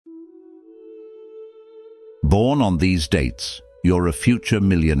Born on these dates, you're a future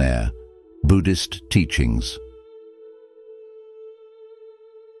millionaire. Buddhist teachings.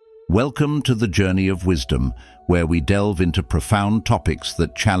 Welcome to the journey of wisdom, where we delve into profound topics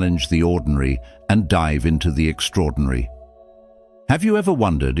that challenge the ordinary and dive into the extraordinary. Have you ever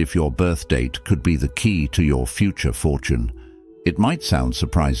wondered if your birth date could be the key to your future fortune? It might sound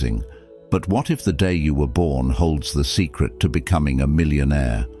surprising, but what if the day you were born holds the secret to becoming a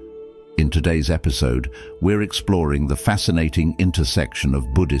millionaire? In today's episode, we're exploring the fascinating intersection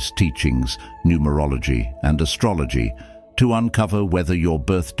of Buddhist teachings, numerology, and astrology to uncover whether your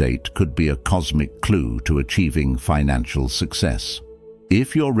birth date could be a cosmic clue to achieving financial success.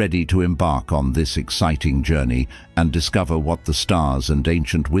 If you're ready to embark on this exciting journey and discover what the stars and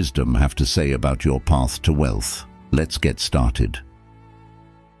ancient wisdom have to say about your path to wealth, let's get started.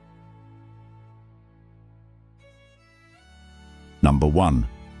 Number 1.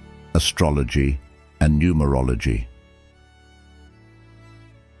 Astrology and Numerology.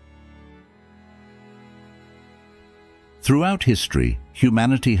 Throughout history,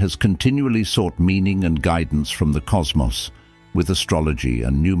 humanity has continually sought meaning and guidance from the cosmos, with astrology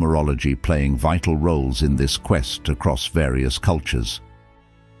and numerology playing vital roles in this quest across various cultures.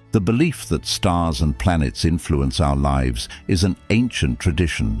 The belief that stars and planets influence our lives is an ancient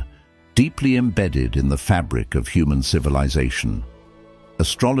tradition, deeply embedded in the fabric of human civilization.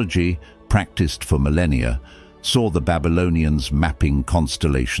 Astrology, practiced for millennia, saw the Babylonians mapping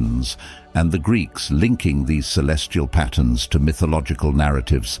constellations and the Greeks linking these celestial patterns to mythological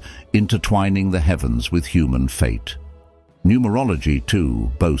narratives, intertwining the heavens with human fate. Numerology,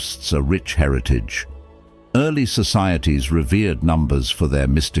 too, boasts a rich heritage. Early societies revered numbers for their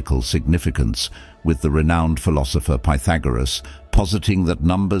mystical significance, with the renowned philosopher Pythagoras positing that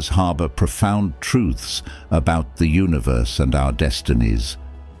numbers harbor profound truths about the universe and our destinies.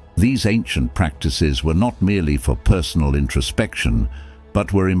 These ancient practices were not merely for personal introspection,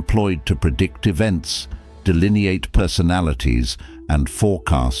 but were employed to predict events, delineate personalities, and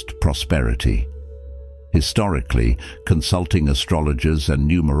forecast prosperity. Historically, consulting astrologers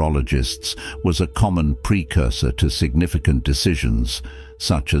and numerologists was a common precursor to significant decisions,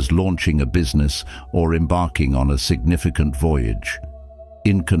 such as launching a business or embarking on a significant voyage.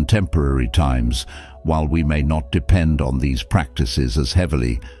 In contemporary times, while we may not depend on these practices as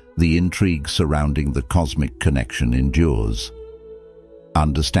heavily, the intrigue surrounding the cosmic connection endures.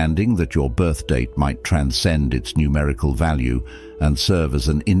 Understanding that your birth date might transcend its numerical value and serve as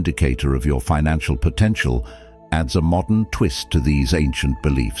an indicator of your financial potential adds a modern twist to these ancient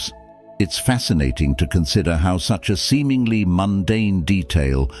beliefs. It's fascinating to consider how such a seemingly mundane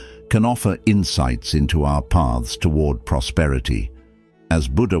detail can offer insights into our paths toward prosperity. As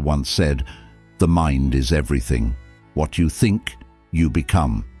Buddha once said, "The mind is everything. What you think, you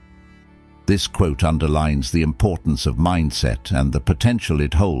become." This quote underlines the importance of mindset and the potential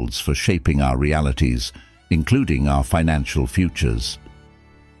it holds for shaping our realities, including our financial futures.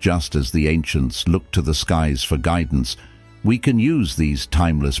 Just as the ancients looked to the skies for guidance, we can use these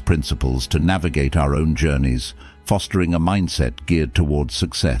timeless principles to navigate our own journeys, fostering a mindset geared towards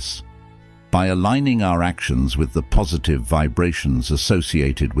success. By aligning our actions with the positive vibrations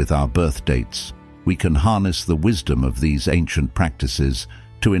associated with our birth dates, we can harness the wisdom of these ancient practices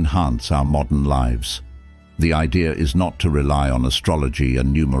to enhance our modern lives. The idea is not to rely on astrology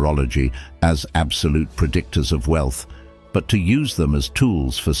and numerology as absolute predictors of wealth, but to use them as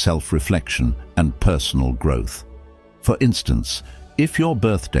tools for self-reflection and personal growth. For instance, if your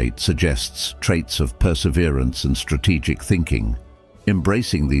birth date suggests traits of perseverance and strategic thinking,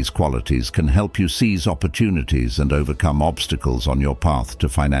 embracing these qualities can help you seize opportunities and overcome obstacles on your path to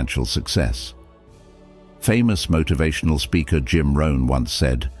financial success. Famous motivational speaker Jim Rohn once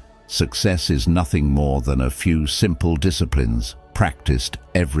said, "Success is nothing more than a few simple disciplines practiced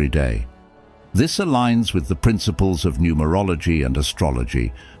every day." This aligns with the principles of numerology and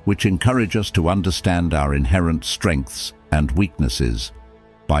astrology, which encourage us to understand our inherent strengths and weaknesses.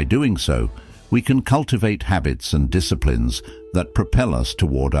 By doing so, we can cultivate habits and disciplines that propel us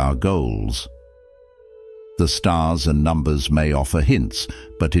toward our goals. The stars and numbers may offer hints,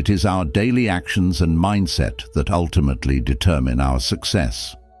 but it is our daily actions and mindset that ultimately determine our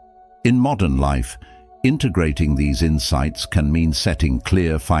success. In modern life, integrating these insights can mean setting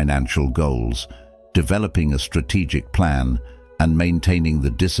clear financial goals, developing a strategic plan, and maintaining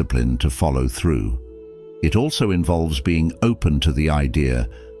the discipline to follow through. It also involves being open to the idea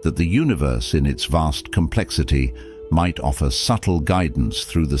that the universe in its vast complexity might offer subtle guidance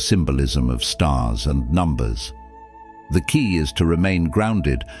through the symbolism of stars and numbers. The key is to remain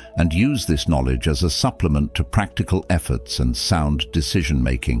grounded and use this knowledge as a supplement to practical efforts and sound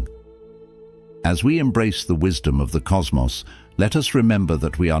decision-making. As we embrace the wisdom of the cosmos, let us remember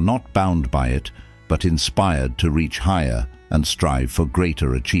that we are not bound by it, but inspired to reach higher and strive for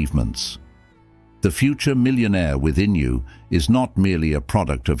greater achievements. The future millionaire within you is not merely a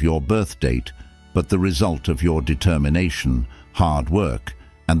product of your birth date, but the result of your determination, hard work,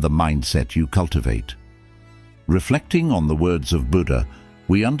 and the mindset you cultivate. Reflecting on the words of Buddha,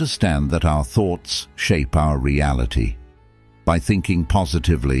 we understand that our thoughts shape our reality. By thinking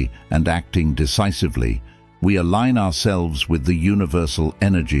positively and acting decisively, we align ourselves with the universal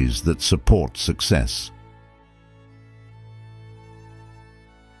energies that support success.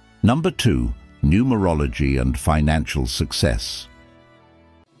 Number 2. Numerology and financial success.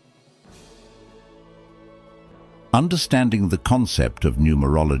 Understanding the concept of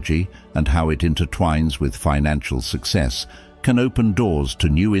numerology and how it intertwines with financial success can open doors to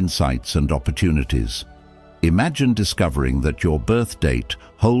new insights and opportunities. Imagine discovering that your birth date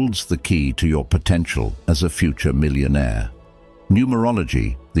holds the key to your potential as a future millionaire.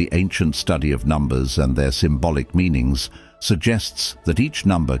 Numerology, the ancient study of numbers and their symbolic meanings, suggests that each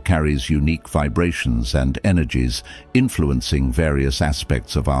number carries unique vibrations and energies influencing various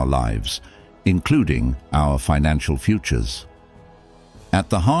aspects of our lives, including our financial futures. At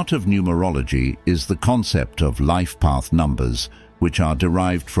the heart of numerology is the concept of life path numbers, which are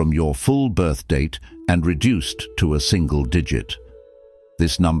derived from your full birth date and reduced to a single digit.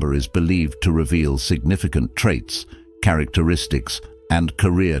 This number is believed to reveal significant traits, characteristics, and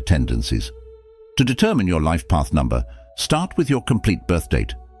career tendencies. To determine your life path number, start with your complete birth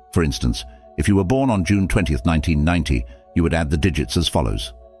date. For instance, if you were born on June 20th, 1990, you would add the digits as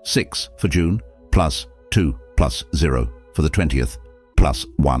follows: 6 for June, plus 2 plus 0 for the 20th, plus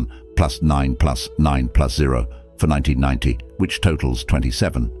 1 plus 9 plus 9 plus 0 for 1990, which totals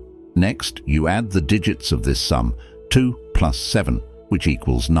 27. Next, you add the digits of this sum, 2 plus 7, which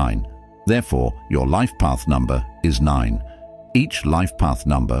equals 9. Therefore, your life path number is 9. Each life path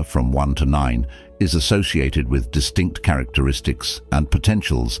number from 1 to 9 is associated with distinct characteristics and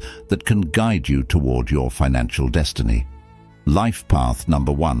potentials that can guide you toward your financial destiny. Life path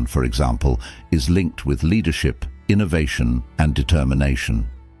number 1, for example, is linked with leadership, innovation, and determination.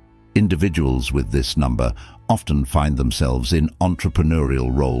 Individuals with this number often find themselves in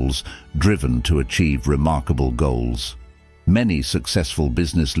entrepreneurial roles, driven to achieve remarkable goals. Many successful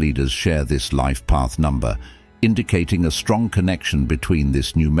business leaders share this life path number, indicating a strong connection between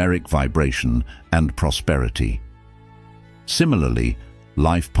this numeric vibration and prosperity. Similarly,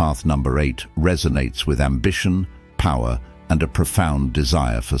 life path number 8 resonates with ambition, power, and a profound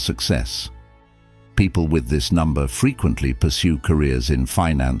desire for success. People with this number frequently pursue careers in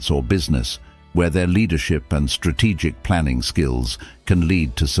finance or business, where their leadership and strategic planning skills can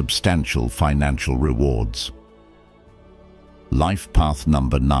lead to substantial financial rewards. Life path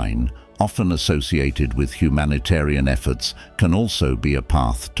number 9, often associated with humanitarian efforts, can also be a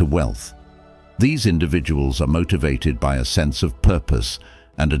path to wealth. These individuals are motivated by a sense of purpose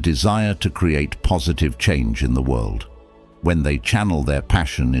and a desire to create positive change in the world. When they channel their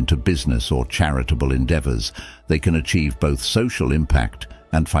passion into business or charitable endeavors, they can achieve both social impact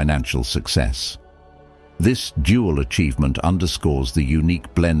and financial success. This dual achievement underscores the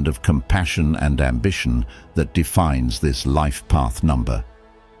unique blend of compassion and ambition that defines this life path number.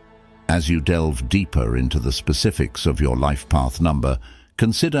 As you delve deeper into the specifics of your life path number,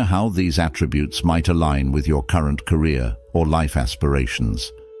 consider how these attributes might align with your current career or life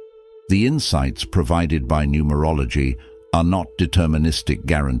aspirations. The insights provided by numerology are not deterministic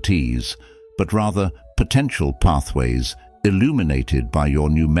guarantees, but rather potential pathways illuminated by your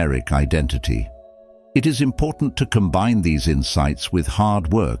numeric identity. It is important to combine these insights with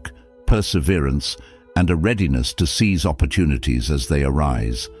hard work, perseverance, and a readiness to seize opportunities as they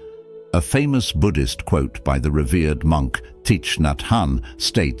arise. A famous Buddhist quote by the revered monk Thich Nhat Hanh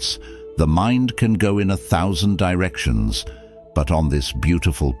states, "The mind can go in 1,000 directions, but on this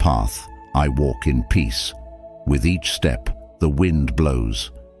beautiful path I walk in peace. With each step, the wind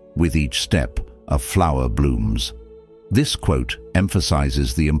blows. With each step, a flower blooms." This quote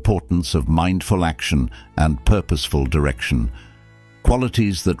emphasizes the importance of mindful action and purposeful direction,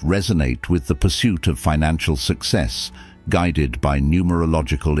 qualities that resonate with the pursuit of financial success, guided by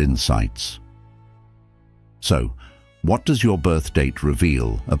numerological insights. So, what does your birth date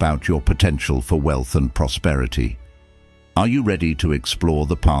reveal about your potential for wealth and prosperity? Are you ready to explore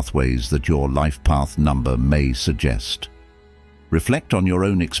the pathways that your life path number may suggest? Reflect on your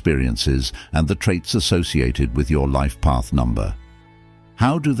own experiences and the traits associated with your life path number.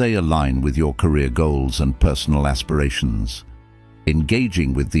 How do they align with your career goals and personal aspirations?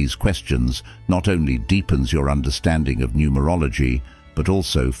 Engaging with these questions not only deepens your understanding of numerology, but but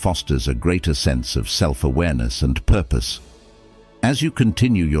also fosters a greater sense of self-awareness and purpose. As you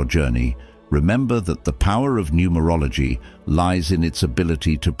continue your journey, remember that the power of numerology lies in its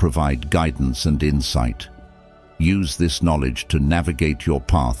ability to provide guidance and insight. Use this knowledge to navigate your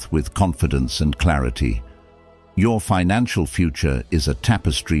path with confidence and clarity. Your financial future is a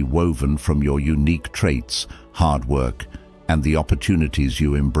tapestry woven from your unique traits, hard work, and the opportunities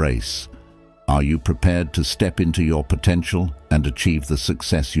you embrace. Are you prepared to step into your potential and achieve the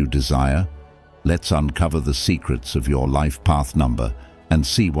success you desire? Let's uncover the secrets of your life path number and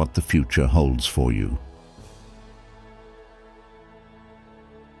see what the future holds for you.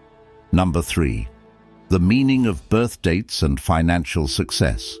 Number 3. The meaning of birth dates and financial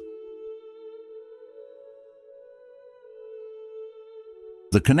success.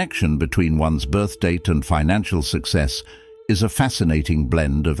 The connection between one's birth date and financial success is a fascinating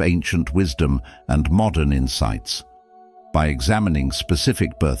blend of ancient wisdom and modern insights. By examining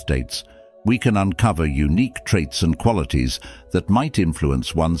specific birth dates, we can uncover unique traits and qualities that might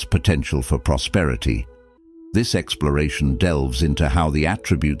influence one's potential for prosperity. This exploration delves into how the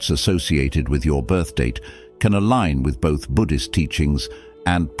attributes associated with your birth date can align with both Buddhist teachings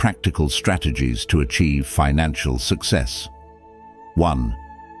and practical strategies to achieve financial success. 1.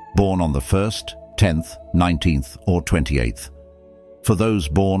 Born on the 1st, 10th, 19th, or 28th. For those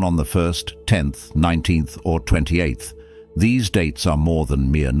born on the 1st, 10th, 19th, or 28th, these dates are more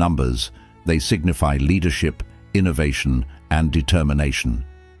than mere numbers. They signify leadership, innovation, and determination.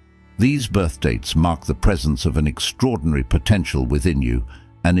 These birth dates mark the presence of an extraordinary potential within you,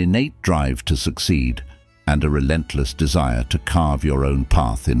 an innate drive to succeed, and a relentless desire to carve your own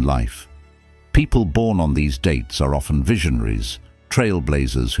path in life. People born on these dates are often visionaries,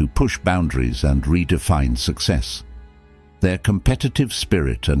 trailblazers who push boundaries and redefine success. Their competitive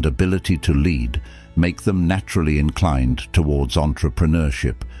spirit and ability to lead make them naturally inclined towards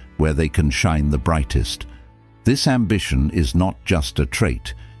entrepreneurship, where they can shine the brightest. This ambition is not just a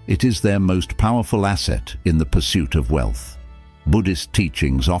trait, it is their most powerful asset in the pursuit of wealth. Buddhist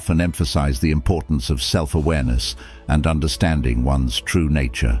teachings often emphasize the importance of self-awareness and understanding one's true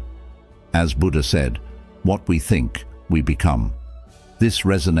nature. As Buddha said, "What we think, we become." This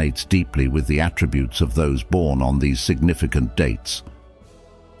resonates deeply with the attributes of those born on these significant dates.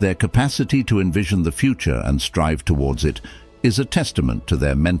 Their capacity to envision the future and strive towards it is a testament to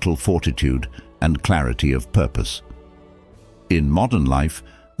their mental fortitude and clarity of purpose. In modern life,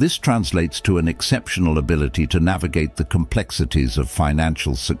 this translates to an exceptional ability to navigate the complexities of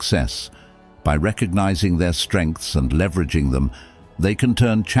financial success. By recognizing their strengths and leveraging them, they can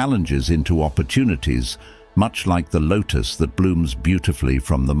turn challenges into opportunities, much like the lotus that blooms beautifully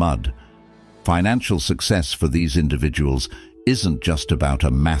from the mud. Financial success for these individuals isn't just about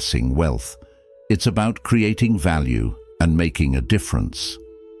amassing wealth. It's about creating value and making a difference.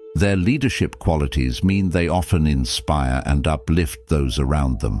 Their leadership qualities mean they often inspire and uplift those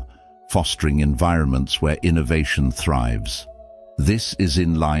around them, fostering environments where innovation thrives. This is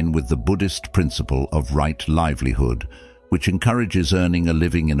in line with the Buddhist principle of right livelihood, which encourages earning a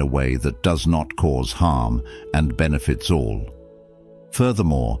living in a way that does not cause harm and benefits all.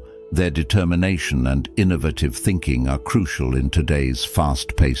 Furthermore, their determination and innovative thinking are crucial in today's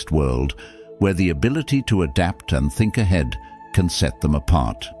fast-paced world, where the ability to adapt and think ahead can set them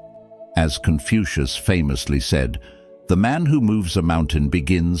apart. As Confucius famously said, "The man who moves a mountain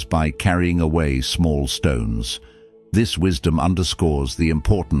begins by carrying away small stones." This wisdom underscores the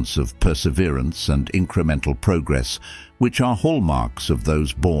importance of perseverance and incremental progress, which are hallmarks of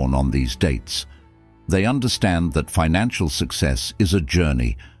those born on these dates. They understand that financial success is a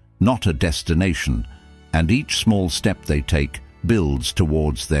journey, not a destination, and each small step they take builds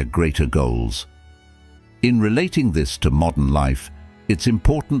towards their greater goals. In relating this to modern life, it's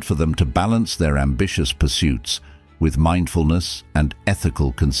important for them to balance their ambitious pursuits with mindfulness and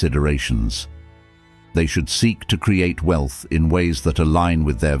ethical considerations. They should seek to create wealth in ways that align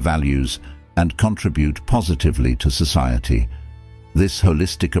with their values and contribute positively to society. This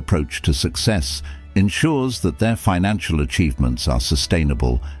holistic approach to success ensures that their financial achievements are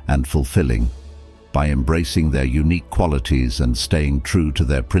sustainable and fulfilling. By embracing their unique qualities and staying true to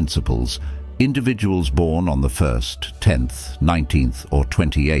their principles, individuals born on the 1st, 10th, 19th, or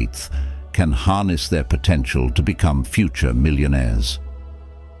 28th can harness their potential to become future millionaires.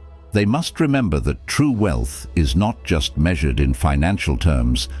 They must remember that true wealth is not just measured in financial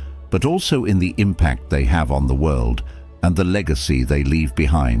terms, but also in the impact they have on the world and the legacy they leave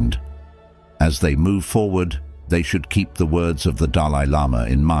behind. As they move forward, they should keep the words of the Dalai Lama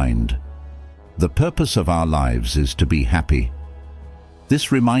in mind. The purpose of our lives is to be happy. This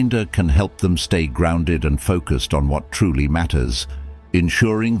reminder can help them stay grounded and focused on what truly matters,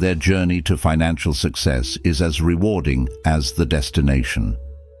 ensuring their journey to financial success is as rewarding as the destination.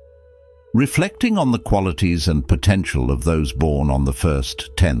 Reflecting on the qualities and potential of those born on the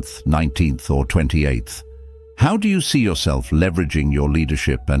 1st, 10th, 19th, or 28th, how do you see yourself leveraging your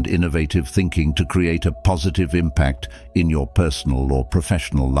leadership and innovative thinking to create a positive impact in your personal or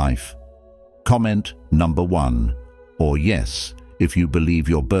professional life? Comment number 1, or yes, if you believe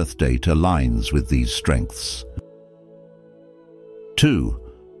your birth date aligns with these strengths. 2.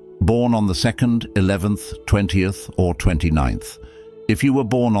 Born on the 2nd, 11th, 20th, or 29th. If you were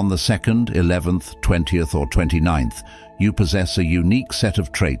born on the 2nd, 11th, 20th, or 29th, you possess a unique set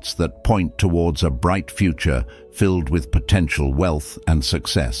of traits that point towards a bright future filled with potential wealth and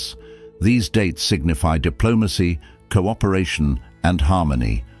success. These dates signify diplomacy, cooperation, and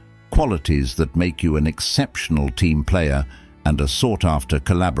harmony, qualities that make you an exceptional team player and a sought-after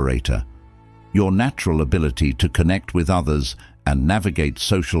collaborator. Your natural ability to connect with others and navigate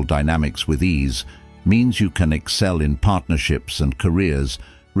social dynamics with ease means you can excel in partnerships and careers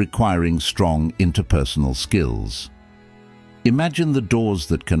requiring strong interpersonal skills. Imagine the doors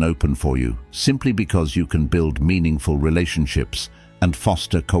that can open for you simply because you can build meaningful relationships and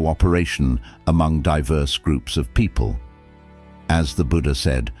foster cooperation among diverse groups of people. As the Buddha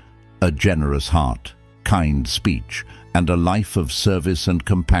said, a generous heart, kind speech, and a life of service and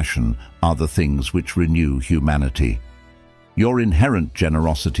compassion are the things which renew humanity. Your inherent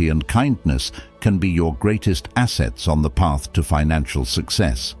generosity and kindness can be your greatest assets on the path to financial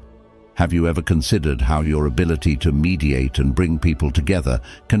success. Have you ever considered how your ability to mediate and bring people together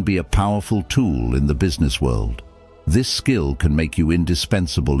can be a powerful tool in the business world? This skill can make you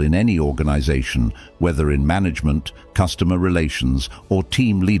indispensable in any organization, whether in management, customer relations, or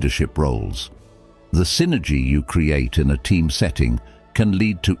team leadership roles. The synergy you create in a team setting can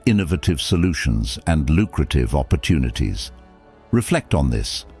lead to innovative solutions and lucrative opportunities. Reflect on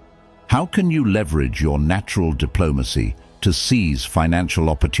this. How can you leverage your natural diplomacy to seize financial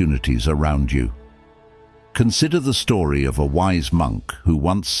opportunities around you? Consider the story of a wise monk who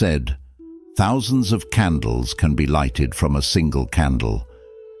once said, "Thousands of candles can be lighted from a single candle,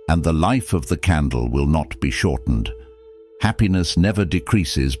 and the life of the candle will not be shortened. Happiness never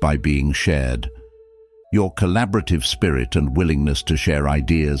decreases by being shared." Your collaborative spirit and willingness to share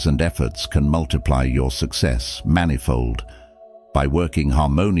ideas and efforts can multiply your success manifold. By working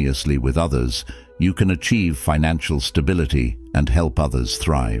harmoniously with others, you can achieve financial stability and help others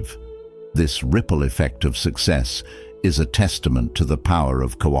thrive. This ripple effect of success is a testament to the power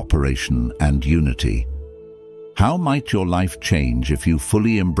of cooperation and unity. How might your life change if you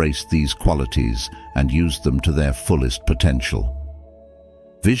fully embraced these qualities and used them to their fullest potential?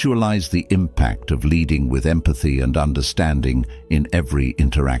 Visualize the impact of leading with empathy and understanding in every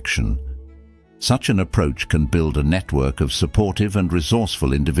interaction. Such an approach can build a network of supportive and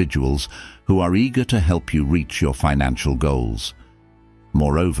resourceful individuals who are eager to help you reach your financial goals.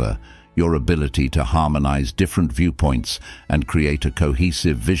 Moreover, your ability to harmonize different viewpoints and create a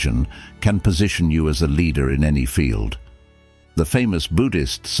cohesive vision can position you as a leader in any field. The famous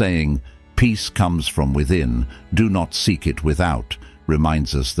Buddhist saying, "Peace comes from within, do not seek it without,"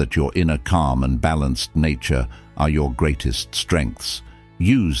 reminds us that your inner calm and balanced nature are your greatest strengths.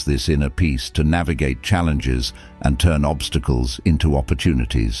 Use this inner peace to navigate challenges and turn obstacles into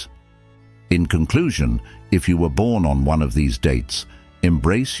opportunities. In conclusion, if you were born on one of these dates,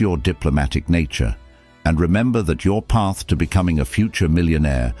 embrace your diplomatic nature and remember that your path to becoming a future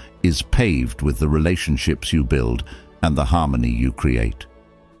millionaire is paved with the relationships you build and the harmony you create.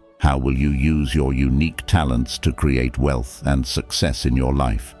 How will you use your unique talents to create wealth and success in your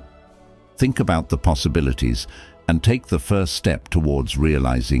life? Think about the possibilities and take the first step towards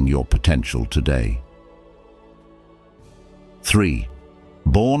realizing your potential today. 3.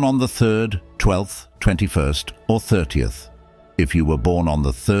 Born on the 3rd, 12th, 21st, or 30th. If you were born on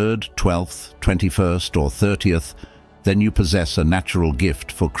the 3rd, 12th, 21st, or 30th, then you possess a natural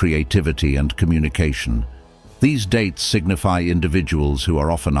gift for creativity and communication. These dates signify individuals who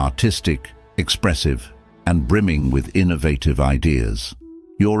are often artistic, expressive, and brimming with innovative ideas.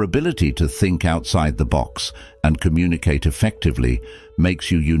 Your ability to think outside the box and communicate effectively makes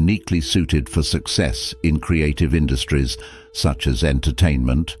you uniquely suited for success in creative industries such as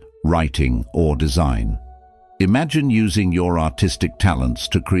entertainment, writing, or design. Imagine using your artistic talents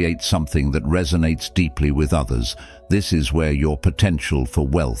to create something that resonates deeply with others. This is where your potential for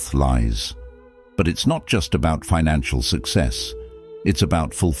wealth lies. But it's not just about financial success. It's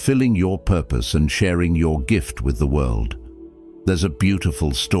about fulfilling your purpose and sharing your gift with the world. There's a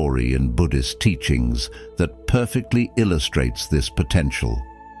beautiful story in Buddhist teachings that perfectly illustrates this potential.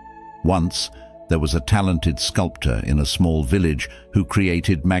 Once, there was a talented sculptor in a small village who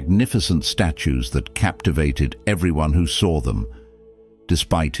created magnificent statues that captivated everyone who saw them.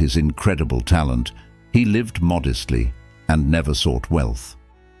 Despite his incredible talent, he lived modestly and never sought wealth.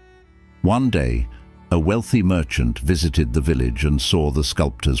 One day, a wealthy merchant visited the village and saw the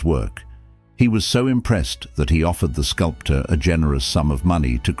sculptor's work. He was so impressed that he offered the sculptor a generous sum of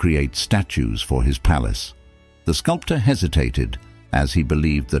money to create statues for his palace. The sculptor hesitated, as he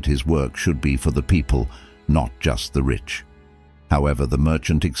believed that his work should be for the people, not just the rich. However, the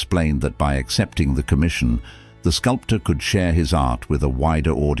merchant explained that by accepting the commission, the sculptor could share his art with a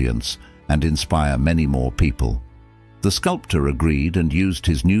wider audience and inspire many more people. The sculptor agreed and used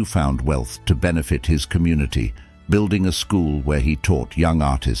his newfound wealth to benefit his community, building a school where he taught young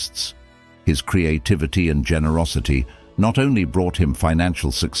artists. His creativity and generosity not only brought him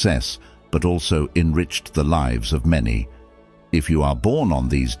financial success, but also enriched the lives of many. If you are born on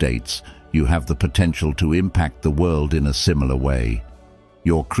these dates, you have the potential to impact the world in a similar way.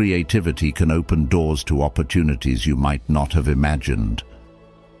 Your creativity can open doors to opportunities you might not have imagined.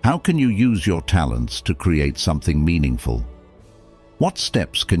 How can you use your talents to create something meaningful? What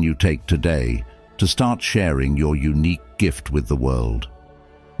steps can you take today to start sharing your unique gift with the world?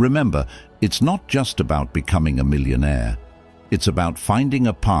 Remember, it's not just about becoming a millionaire. It's about finding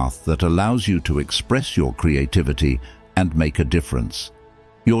a path that allows you to express your creativity and make a difference.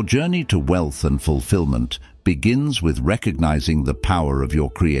 Your journey to wealth and fulfillment begins with recognizing the power of your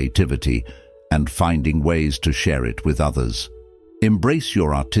creativity and finding ways to share it with others. Embrace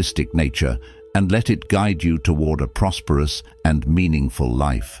your artistic nature and let it guide you toward a prosperous and meaningful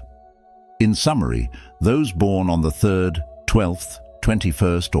life. In summary, those born on the 3rd, 12th,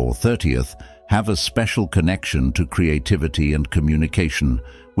 21st or 30th have a special connection to creativity and communication,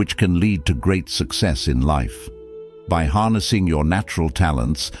 which can lead to great success in life. By harnessing your natural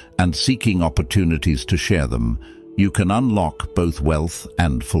talents and seeking opportunities to share them, you can unlock both wealth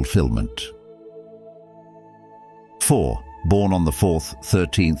and fulfillment. 4. Born on the 4th,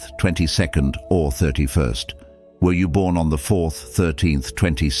 13th, 22nd or 31st. Were you born on the 4th, 13th,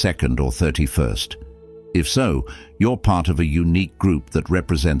 22nd or 31st? If so, you're part of a unique group that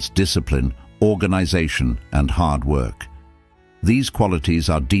represents discipline, organization, and hard work. These qualities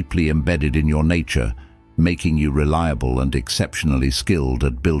are deeply embedded in your nature, making you reliable and exceptionally skilled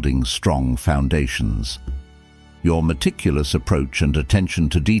at building strong foundations. Your meticulous approach and attention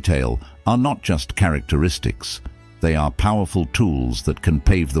to detail are not just characteristics, they are powerful tools that can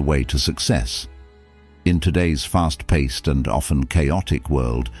pave the way to success. In today's fast-paced and often chaotic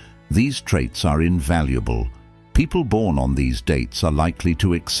world, these traits are invaluable. People born on these dates are likely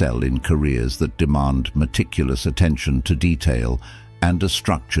to excel in careers that demand meticulous attention to detail and a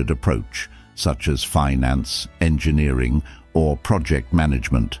structured approach, such as finance, engineering, or project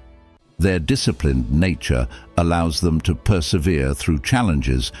management. Their disciplined nature allows them to persevere through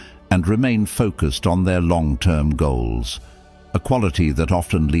challenges and remain focused on their long-term goals, a quality that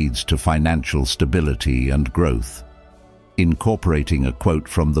often leads to financial stability and growth. Incorporating a quote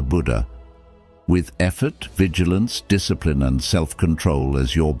from the Buddha, "With effort, vigilance, discipline, and self-control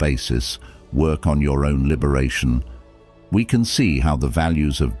as your basis, work on your own liberation," we can see how the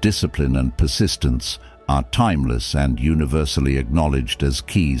values of discipline and persistence are timeless and universally acknowledged as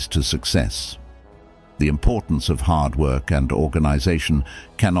keys to success. The importance of hard work and organization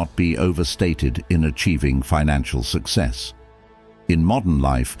cannot be overstated in achieving financial success. In modern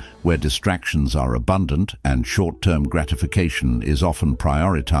life, where distractions are abundant and short-term gratification is often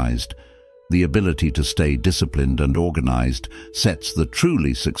prioritized, the ability to stay disciplined and organized sets the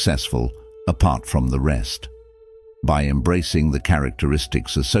truly successful apart from the rest. By embracing the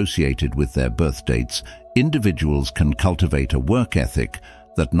characteristics associated with their birth dates, individuals can cultivate a work ethic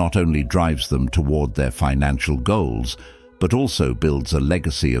that not only drives them toward their financial goals, but also builds a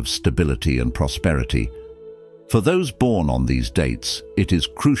legacy of stability and prosperity. For those born on these dates, it is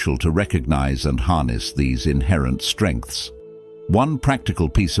crucial to recognize and harness these inherent strengths. One practical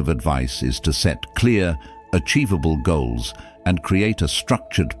piece of advice is to set clear, achievable goals and create a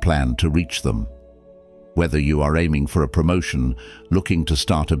structured plan to reach them. Whether you are aiming for a promotion, looking to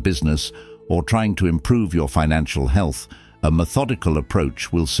start a business, or trying to improve your financial health, a methodical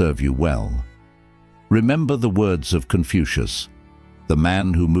approach will serve you well. Remember the words of Confucius, "The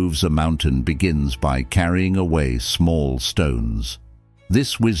man who moves a mountain begins by carrying away small stones."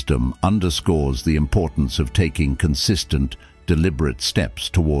 This wisdom underscores the importance of taking consistent, deliberate steps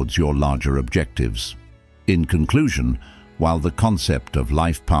towards your larger objectives. In conclusion, while the concept of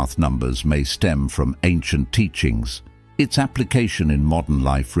life path numbers may stem from ancient teachings, its application in modern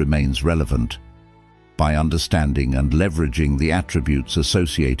life remains relevant. by understanding and leveraging the attributes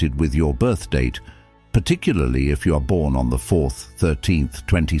associated with your birth date, particularly if you are born on the 4th, 13th,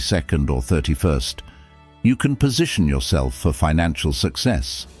 22nd or 31st, you can position yourself for financial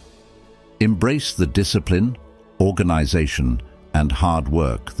success. Embrace the discipline, organization, and hard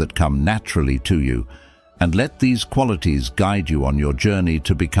work that come naturally to you, and let these qualities guide you on your journey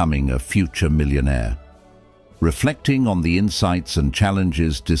to becoming a future millionaire. Reflecting on the insights and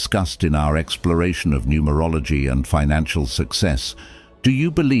challenges discussed in our exploration of numerology and financial success, do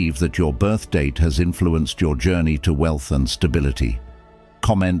you believe that your birth date has influenced your journey to wealth and stability?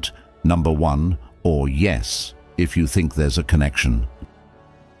 Comment number 1 or yes if you think there's a connection.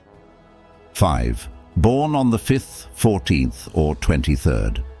 5. Born on the 5th, 14th or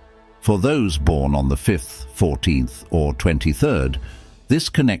 23rd. For those born on the 5th, 14th or 23rd, this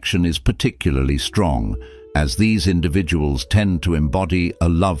connection is particularly strong, as these individuals tend to embody a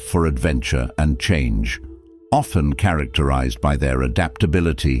love for adventure and change, often characterized by their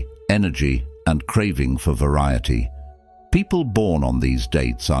adaptability, energy, and craving for variety. People born on these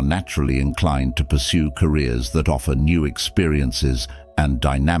dates are naturally inclined to pursue careers that offer new experiences and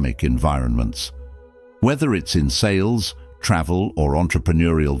dynamic environments. Whether it's in sales, travel, or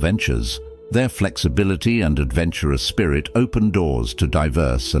entrepreneurial ventures, their flexibility and adventurous spirit open doors to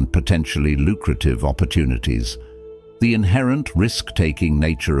diverse and potentially lucrative opportunities. The inherent risk-taking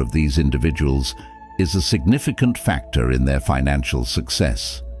nature of these individuals is a significant factor in their financial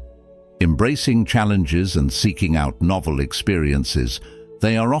success. Embracing challenges and seeking out novel experiences,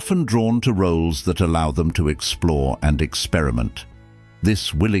 they are often drawn to roles that allow them to explore and experiment.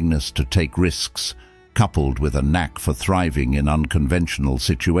 This willingness to take risks, coupled with a knack for thriving in unconventional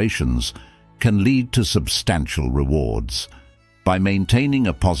situations, can lead to substantial rewards. By maintaining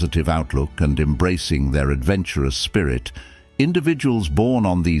a positive outlook and embracing their adventurous spirit, individuals born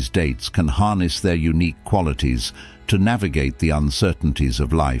on these dates can harness their unique qualities to navigate the uncertainties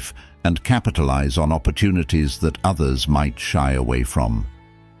of life and capitalize on opportunities that others might shy away from.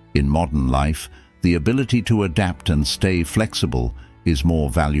 In modern life, the ability to adapt and stay flexible is more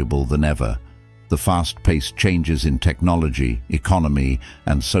valuable than ever. The fast-paced changes in technology, economy,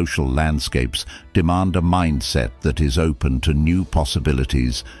 and social landscapes demand a mindset that is open to new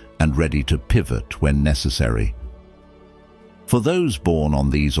possibilities and ready to pivot when necessary. For those born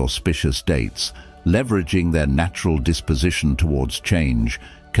on these auspicious dates, leveraging their natural disposition towards change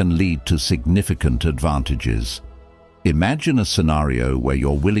can lead to significant advantages. Imagine a scenario where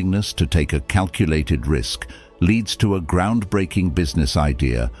your willingness to take a calculated risk leads to a groundbreaking business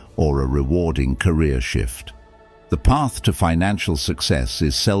idea or a rewarding career shift. The path to financial success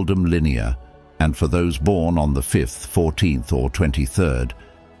is seldom linear, and for those born on the 5th, 14th or 23rd,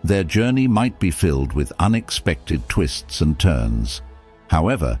 their journey might be filled with unexpected twists and turns.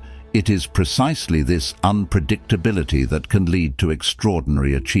 However, it is precisely this unpredictability that can lead to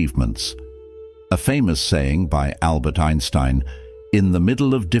extraordinary achievements. A famous saying by Albert Einstein, "In the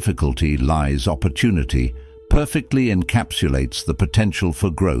middle of difficulty lies opportunity," perfectly encapsulates the potential for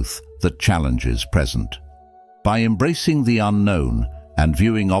growth that challenges present. By embracing the unknown and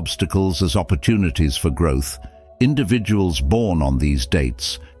viewing obstacles as opportunities for growth, individuals born on these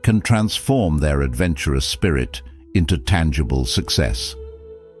dates can transform their adventurous spirit into tangible success.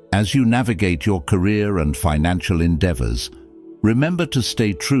 As you navigate your career and financial endeavors, remember to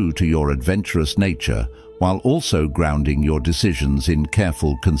stay true to your adventurous nature while also grounding your decisions in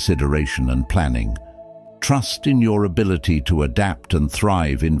careful consideration and planning. Trust in your ability to adapt and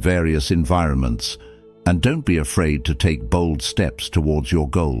thrive in various environments, and don't be afraid to take bold steps towards your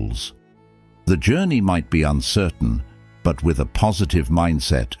goals. The journey might be uncertain, but with a positive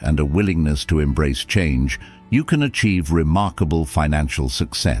mindset and a willingness to embrace change, you can achieve remarkable financial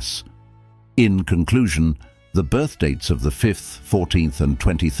success. In conclusion, the birth dates of the 5th, 14th and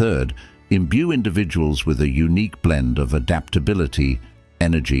 23rd imbue individuals with a unique blend of adaptability,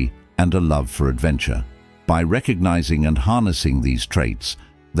 energy, and a love for adventure. By recognizing and harnessing these traits,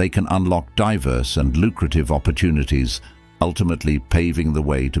 they can unlock diverse and lucrative opportunities, ultimately paving the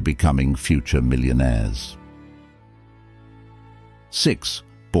way to becoming future millionaires. 6.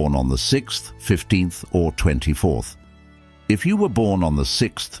 Born on the 6th, 15th or 24th. If you were born on the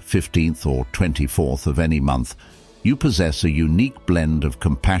 6th, 15th or 24th of any month, you possess a unique blend of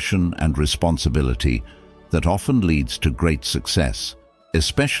compassion and responsibility that often leads to great success,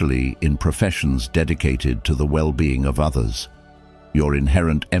 especially in professions dedicated to the well-being of others. Your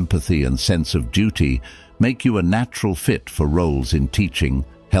inherent empathy and sense of duty make you a natural fit for roles in teaching,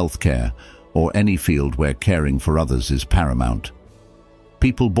 healthcare, or any field where caring for others is paramount.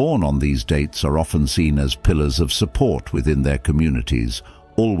 People born on these dates are often seen as pillars of support within their communities,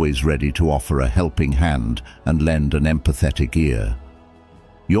 always ready to offer a helping hand and lend an empathetic ear.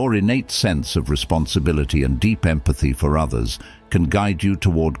 Your innate sense of responsibility and deep empathy for others can guide you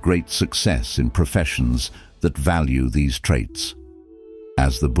toward great success in professions that value these traits.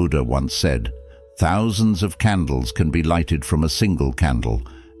 As the Buddha once said, thousands of candles can be lighted from a single candle,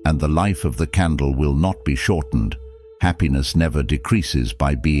 and the life of the candle will not be shortened. Happiness never decreases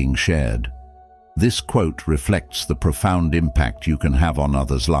by being shared. This quote reflects the profound impact you can have on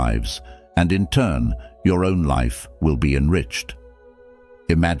others' lives, and in turn, your own life will be enriched.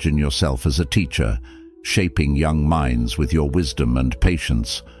 Imagine yourself as a teacher, shaping young minds with your wisdom and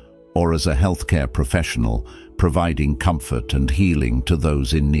patience, or as a healthcare professional, providing comfort and healing to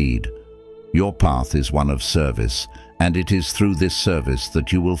those in need. Your path is one of service, and it is through this service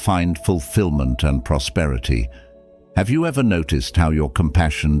that you will find fulfillment and prosperity. Have you ever noticed how your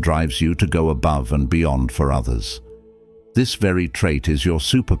compassion drives you to go above and beyond for others? This very trait is your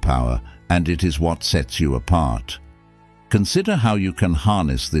superpower, and it is what sets you apart. Consider how you can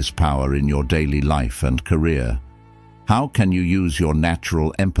harness this power in your daily life and career. How can you use your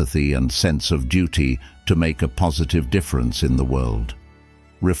natural empathy and sense of duty to make a positive difference in the world?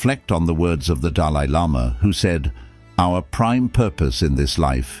 Reflect on the words of the Dalai Lama, who said, "Our prime purpose in this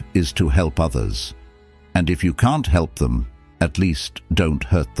life is to help others. And if you can't help them, at least don't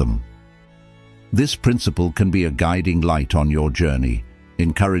hurt them." This principle can be a guiding light on your journey,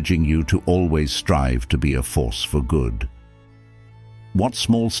 encouraging you to always strive to be a force for good. What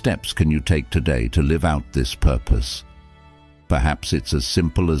small steps can you take today to live out this purpose? Perhaps it's as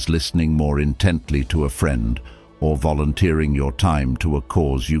simple as listening more intently to a friend or volunteering your time to a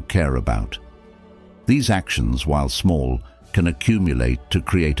cause you care about. These actions, while small, can accumulate to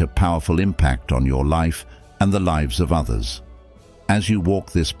create a powerful impact on your life and the lives of others. As you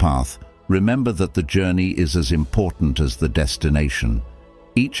walk this path, remember that the journey is as important as the destination.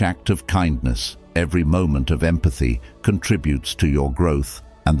 Each act of kindness, every moment of empathy contributes to your growth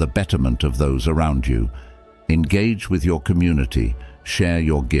and the betterment of those around you. Engage with your community, share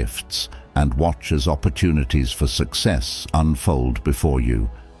your gifts, and watch as opportunities for success unfold before you.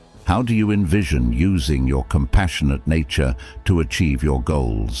 How do you envision using your compassionate nature to achieve your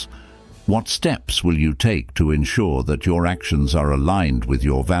goals? What steps will you take to ensure that your actions are aligned with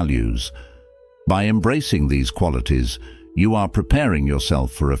your values? By embracing these qualities, you are preparing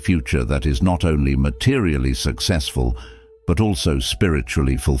yourself for a future that is not only materially successful, but also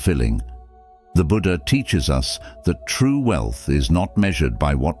spiritually fulfilling. The Buddha teaches us that true wealth is not measured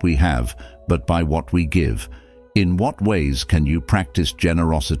by what we have, but by what we give. In what ways can you practice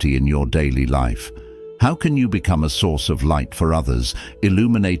generosity in your daily life? How can you become a source of light for others,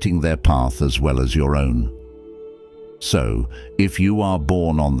 illuminating their path as well as your own? So, if you are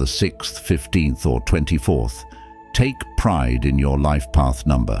born on the 6th, 15th, or 24th, take pride in your life path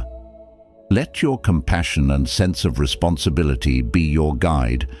number. Let your compassion and sense of responsibility be your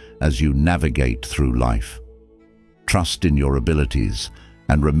guide as you navigate through life. Trust in your abilities,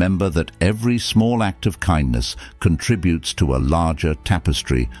 and remember that every small act of kindness contributes to a larger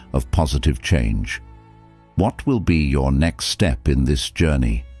tapestry of positive change. What will be your next step in this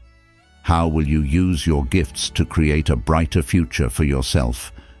journey? How will you use your gifts to create a brighter future for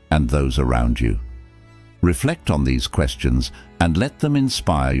yourself and those around you? Reflect on these questions and let them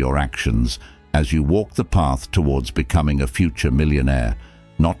inspire your actions as you walk the path towards becoming a future millionaire,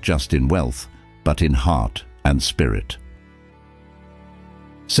 not just in wealth, but in heart and spirit.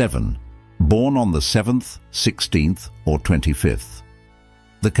 7. Born on the 7th, 16th, or 25th.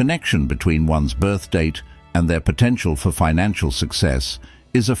 The connection between one's birth date and their potential for financial success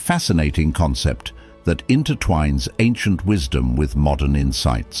is a fascinating concept that intertwines ancient wisdom with modern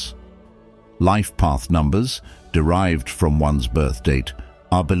insights. Life path numbers, derived from one's birth date,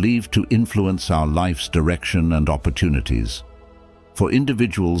 are believed to influence our life's direction and opportunities. For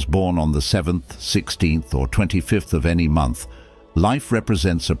individuals born on the 7th, 16th, or 25th of any month, life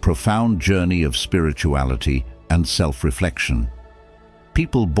represents a profound journey of spirituality and self-reflection.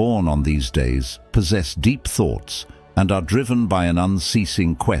 People born on these days possess deep thoughts and are driven by an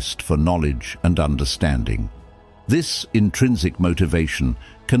unceasing quest for knowledge and understanding. This intrinsic motivation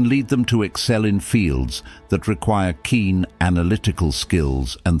can lead them to excel in fields that require keen analytical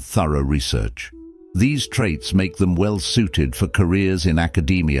skills and thorough research. These traits make them well suited for careers in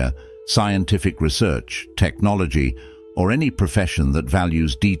academia, scientific research, technology, or any profession that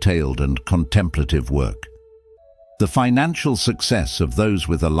values detailed and contemplative work. The financial success of those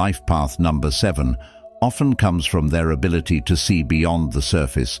with a life path number 7 often comes from their ability to see beyond the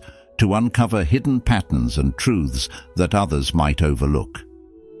surface, to uncover hidden patterns and truths that others might overlook.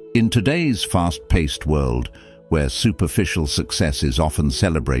 In today's fast-paced world, where superficial success is often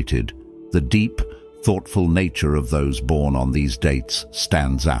celebrated, the deep, thoughtful nature of those born on these dates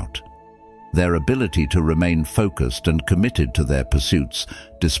stands out. Their ability to remain focused and committed to their pursuits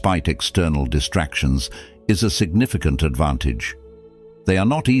despite external distractions is a significant advantage. They are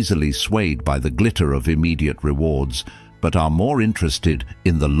not easily swayed by the glitter of immediate rewards, but are more interested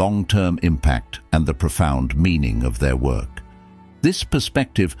in the long-term impact and the profound meaning of their work. This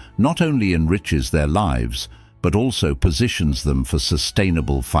perspective not only enriches their lives, but also positions them for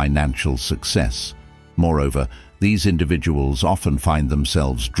sustainable financial success. Moreover, these individuals often find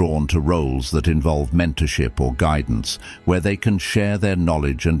themselves drawn to roles that involve mentorship or guidance, where they can share their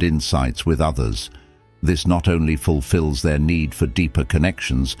knowledge and insights with others. This not only fulfills their need for deeper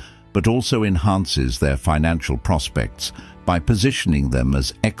connections, but also enhances their financial prospects by positioning them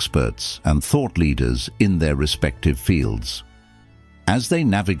as experts and thought leaders in their respective fields. As they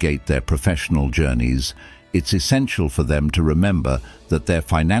navigate their professional journeys, it's essential for them to remember that their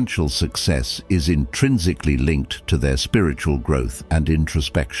financial success is intrinsically linked to their spiritual growth and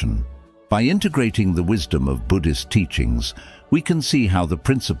introspection. By integrating the wisdom of Buddhist teachings, we can see how the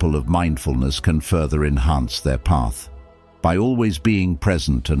principle of mindfulness can further enhance their path. By always being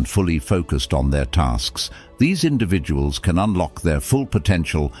present and fully focused on their tasks, these individuals can unlock their full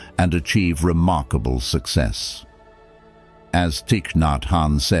potential and achieve remarkable success. As Thich Nhat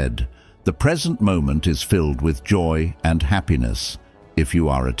Hanh said, "The present moment is filled with joy and happiness. If you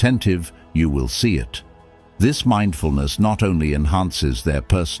are attentive, you will see it." This mindfulness not only enhances their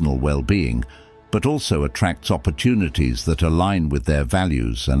personal well-being, but also attracts opportunities that align with their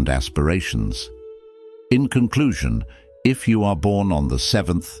values and aspirations. In conclusion, if you are born on the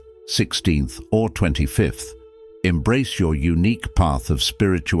 7th, 16th, or 25th, embrace your unique path of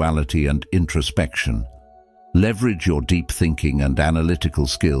spirituality and introspection. Leverage your deep thinking and analytical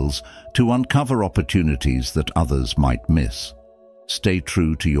skills to uncover opportunities that others might miss. Stay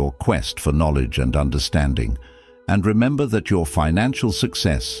true to your quest for knowledge and understanding, and remember that your financial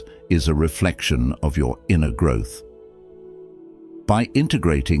success is a reflection of your inner growth. By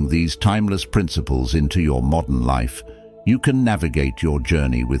integrating these timeless principles into your modern life, you can navigate your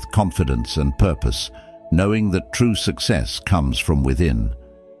journey with confidence and purpose, knowing that true success comes from within.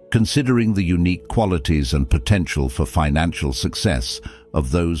 Considering the unique qualities and potential for financial success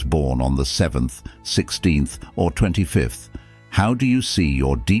of those born on the 7th, 16th, or 25th, how do you see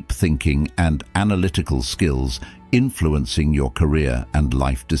your deep thinking and analytical skills influencing your career and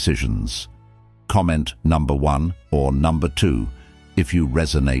life decisions? Comment number 1 or number 2 if you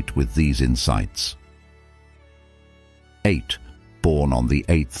resonate with these insights. 8. Born on the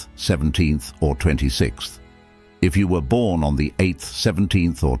 8th, 17th, or 26th. If you were born on the 8th,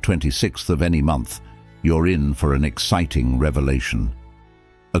 17th, or 26th of any month, you're in for an exciting revelation.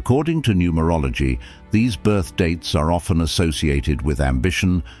 According to numerology, these birth dates are often associated with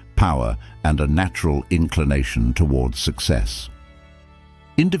ambition, power, and a natural inclination towards success.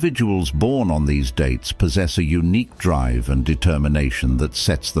 Individuals born on these dates possess a unique drive and determination that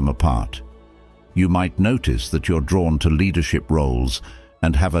sets them apart. You might notice that you're drawn to leadership roles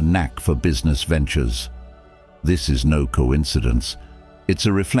and have a knack for business ventures. This is no coincidence. It's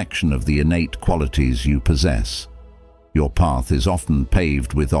a reflection of the innate qualities you possess. Your path is often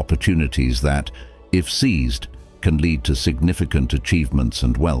paved with opportunities that, if seized, can lead to significant achievements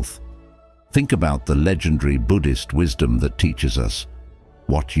and wealth. Think about the legendary Buddhist wisdom that teaches us,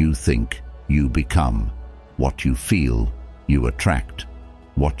 "What you think, you become. What you feel, you attract.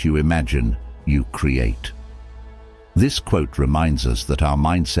 What you imagine, you create." This quote reminds us that our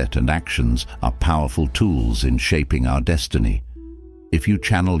mindset and actions are powerful tools in shaping our destiny. If you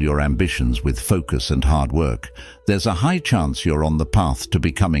channel your ambitions with focus and hard work, there's a high chance you're on the path to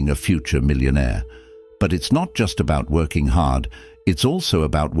becoming a future millionaire. But it's not just about working hard, it's also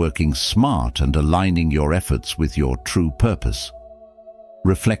about working smart and aligning your efforts with your true purpose.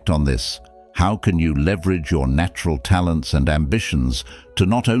 Reflect on this. How can you leverage your natural talents and ambitions to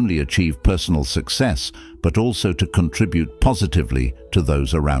not only achieve personal success, but also to contribute positively to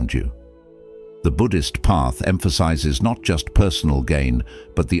those around you? The Buddhist path emphasizes not just personal gain,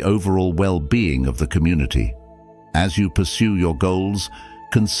 but the overall well-being of the community. As you pursue your goals,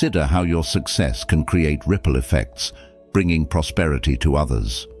 consider how your success can create ripple effects, bringing prosperity to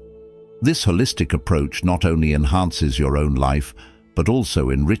others. This holistic approach not only enhances your own life, but also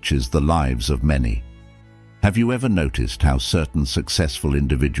enriches the lives of many. Have you ever noticed how certain successful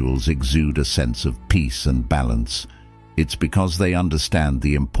individuals exude a sense of peace and balance? It's because they understand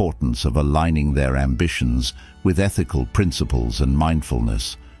the importance of aligning their ambitions with ethical principles and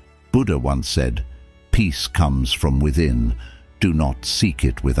mindfulness. Buddha once said, "Peace comes from within, do not seek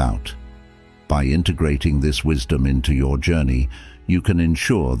it without." By integrating this wisdom into your journey, you can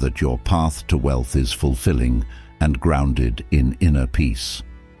ensure that your path to wealth is fulfilling and grounded in inner peace.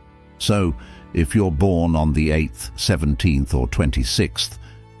 So, if you're born on the 8th, 17th or 26th,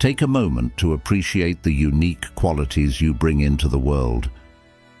 take a moment to appreciate the unique qualities you bring into the world.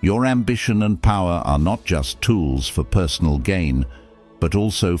 Your ambition and power are not just tools for personal gain, but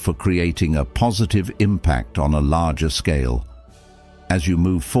also for creating a positive impact on a larger scale. As you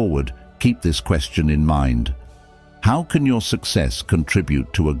move forward, keep this question in mind. How can your success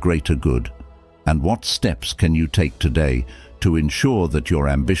contribute to a greater good? And what steps can you take today to ensure that your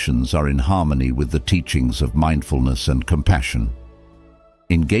ambitions are in harmony with the teachings of mindfulness and compassion?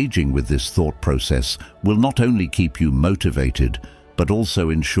 Engaging with this thought process will not only keep you motivated, but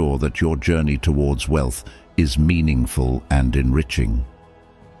also ensure that your journey towards wealth is meaningful and enriching.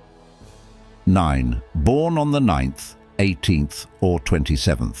 9. Born on the 9th, 18th or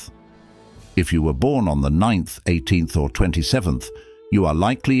 27th. If you were born on the 9th, 18th or 27th, you are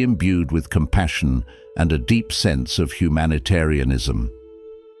likely imbued with compassion and a deep sense of humanitarianism.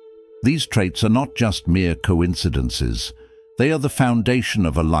 These traits are not just mere coincidences. They are the foundation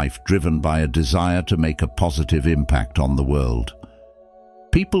of a life driven by a desire to make a positive impact on the world.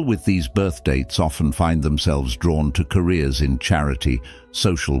 People with these birth dates often find themselves drawn to careers in charity,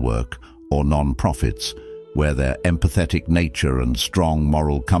 social work, or non-profits, where their empathetic nature and strong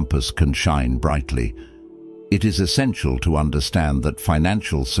moral compass can shine brightly. It is essential to understand that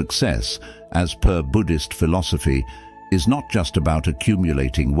financial success, as per Buddhist philosophy, is not just about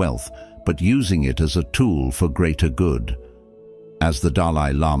accumulating wealth, but using it as a tool for greater good. As the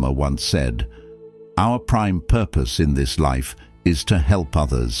Dalai Lama once said, "Our prime purpose in this life is to help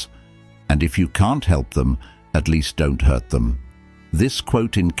others, and if you can't help them, at least don't hurt them." This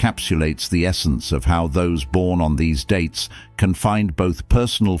quote encapsulates the essence of how those born on these dates can find both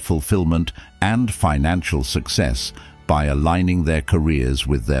personal fulfillment and financial success by aligning their careers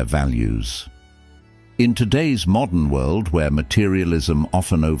with their values. In today's modern world, where materialism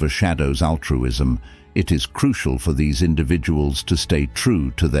often overshadows altruism, it is crucial for these individuals to stay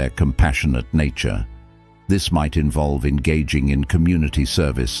true to their compassionate nature. This might involve engaging in community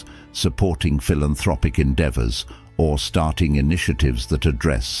service, supporting philanthropic endeavors, or starting initiatives that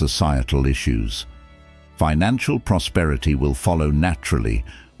address societal issues. Financial prosperity will follow naturally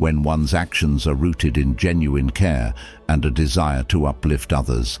when one's actions are rooted in genuine care and a desire to uplift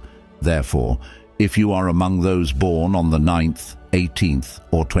others. Therefore, if you are among those born on the 9th, 18th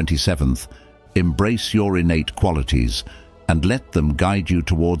or 27th, embrace your innate qualities and let them guide you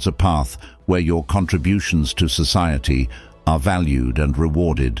towards a path where your contributions to society are valued and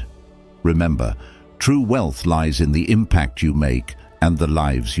rewarded. Remember, true wealth lies in the impact you make and the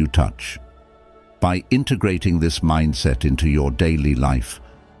lives you touch. By integrating this mindset into your daily life,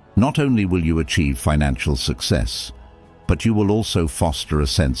 not only will you achieve financial success, but you will also foster a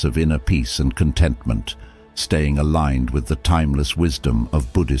sense of inner peace and contentment, staying aligned with the timeless wisdom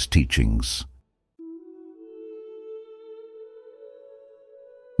of Buddhist teachings.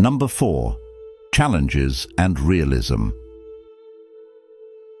 Number 4. Challenges and realism.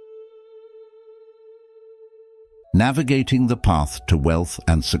 Navigating the path to wealth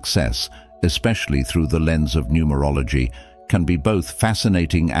and success, especially through the lens of numerology, can be both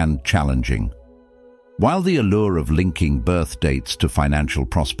fascinating and challenging. While the allure of linking birth dates to financial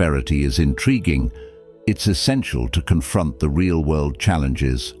prosperity is intriguing, it's essential to confront the real-world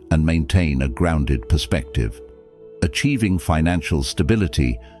challenges and maintain a grounded perspective. Achieving financial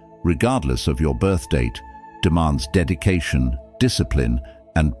stability, regardless of your birth date, demands dedication, discipline,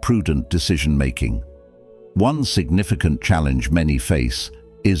 and prudent decision-making. One significant challenge many face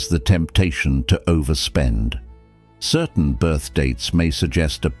is the temptation to overspend. Certain birth dates may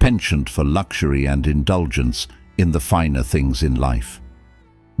suggest a penchant for luxury and indulgence in the finer things in life.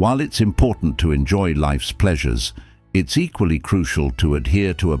 While it's important to enjoy life's pleasures, it's equally crucial to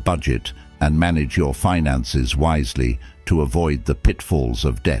adhere to a budget and manage your finances wisely to avoid the pitfalls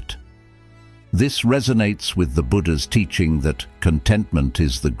of debt. This resonates with the Buddha's teaching that contentment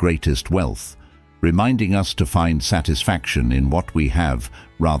is the greatest wealth, reminding us to find satisfaction in what we have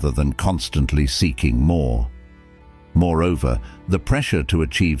rather than constantly seeking more. Moreover, the pressure to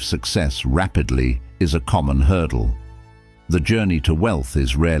achieve success rapidly is a common hurdle. The journey to wealth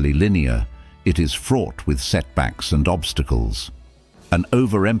is rarely linear. It is fraught with setbacks and obstacles. An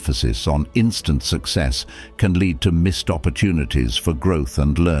overemphasis on instant success can lead to missed opportunities for growth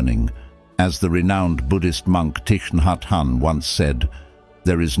and learning. As the renowned Buddhist monk Thich Nhat Hanh once said,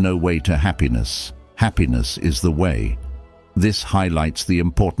 "There is no way to happiness. Happiness is the way." This highlights the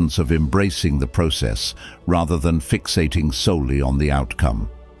importance of embracing the process rather than fixating solely on the outcome.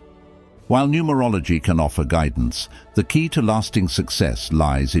 While numerology can offer guidance, the key to lasting success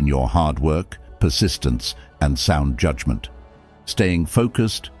lies in your hard work, persistence, and sound judgment. Staying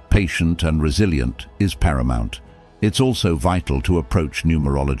focused, patient, and resilient is paramount. It's also vital to approach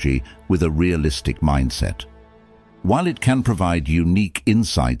numerology with a realistic mindset. While it can provide unique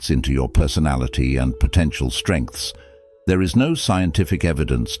insights into your personality and potential strengths, there is no scientific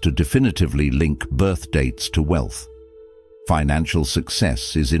evidence to definitively link birth dates to wealth. Financial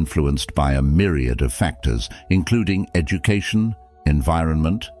success is influenced by a myriad of factors, including education,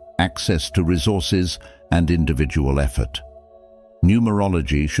 environment, access to resources, and individual effort.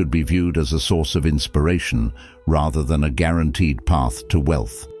 Numerology should be viewed as a source of inspiration rather than a guaranteed path to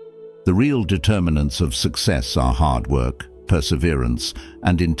wealth. The real determinants of success are hard work, perseverance,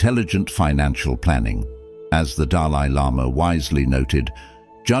 and intelligent financial planning. As the Dalai Lama wisely noted,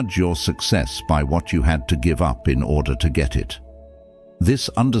 judge your success by what you had to give up in order to get it. This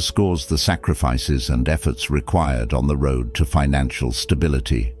underscores the sacrifices and efforts required on the road to financial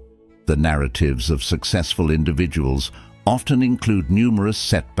stability. The narratives of successful individuals often include numerous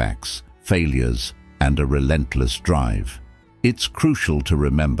setbacks, failures, and a relentless drive. It's crucial to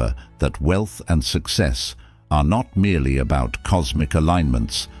remember that wealth and success are not merely about cosmic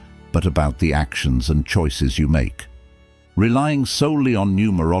alignments, but about the actions and choices you make. Relying solely on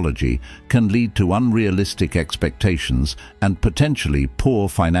numerology can lead to unrealistic expectations and potentially poor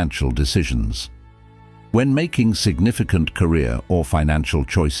financial decisions. When making significant career or financial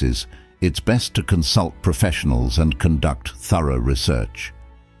choices, it's best to consult professionals and conduct thorough research.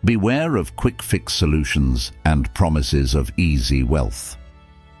 Beware of quick-fix solutions and promises of easy wealth.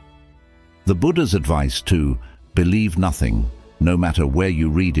 The Buddha's advice to believe nothing, no matter where you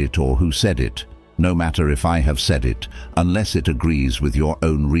read it or who said it, no matter if I have said it, unless it agrees with your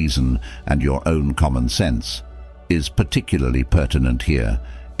own reason and your own common sense, is particularly pertinent here,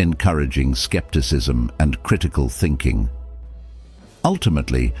 encouraging skepticism and critical thinking.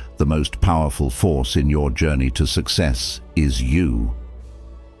 Ultimately, the most powerful force in your journey to success is you.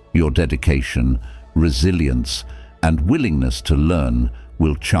 Your dedication, resilience, and willingness to learn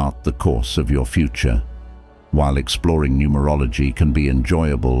will chart the course of your future. While exploring numerology can be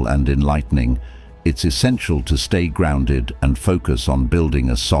enjoyable and enlightening, it's essential to stay grounded and focus on building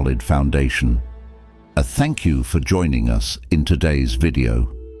a solid foundation. A thank you for joining us in today's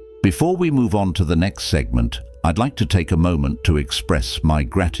video. Before we move on to the next segment, I'd like to take a moment to express my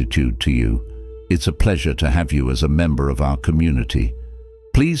gratitude to you. It's a pleasure to have you as a member of our community.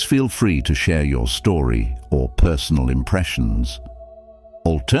 Please feel free to share your story or personal impressions.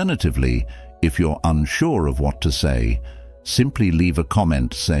 Alternatively, if you're unsure of what to say, simply leave a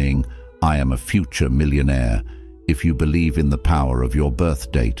comment saying, "I am a future millionaire," if you believe in the power of your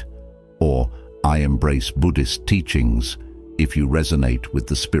birth date, or "I embrace Buddhist teachings," if you resonate with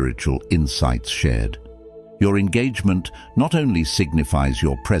the spiritual insights shared. Your engagement not only signifies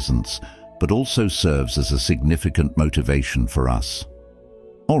your presence, but also serves as a significant motivation for us.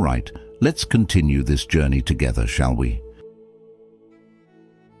 All right, let's continue this journey together, shall we?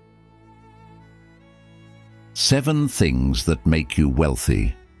 7 things that make you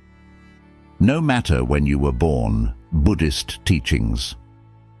wealthy. No matter when you were born, Buddhist teachings.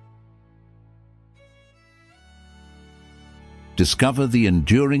 Discover the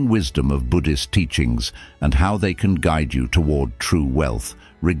enduring wisdom of Buddhist teachings and how they can guide you toward true wealth,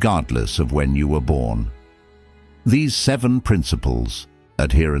 regardless of when you were born. These 7 principles,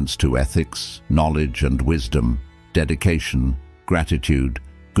 adherence to ethics, knowledge and wisdom, dedication, gratitude,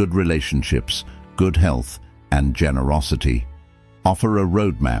 good relationships, good health, and generosity, offer a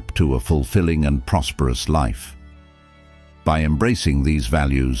roadmap to a fulfilling and prosperous life. By embracing these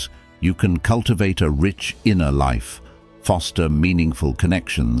values, you can cultivate a rich inner life, foster meaningful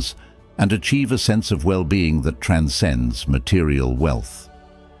connections, and achieve a sense of well-being that transcends material wealth.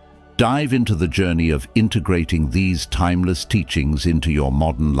 Dive into the journey of integrating these timeless teachings into your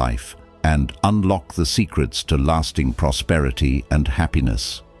modern life and unlock the secrets to lasting prosperity and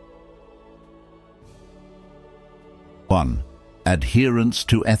happiness. 1. Adherence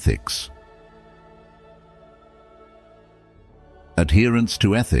to ethics. Adherence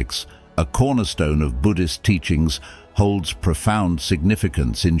to ethics, a cornerstone of Buddhist teachings, holds profound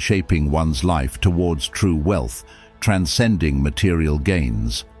significance in shaping one's life towards true wealth, transcending material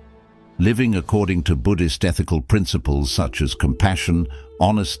gains. Living according to Buddhist ethical principles such as compassion,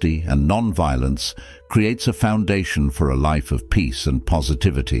 honesty, and non-violence creates a foundation for a life of peace and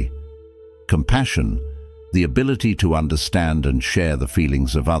positivity. Compassion, the ability to understand and share the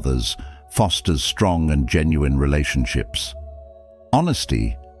feelings of others, fosters strong and genuine relationships.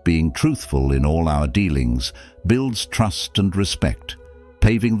 Honesty, being truthful in all our dealings, builds trust and respect,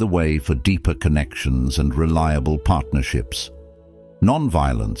 paving the way for deeper connections and reliable partnerships.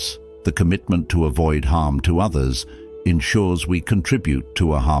 Non-violence, the commitment to avoid harm to others, ensures we contribute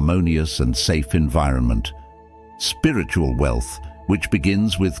to a harmonious and safe environment. Spiritual wealth, which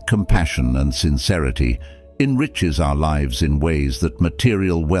begins with compassion and sincerity, enriches our lives in ways that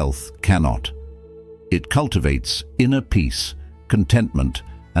material wealth cannot. It cultivates inner peace, contentment,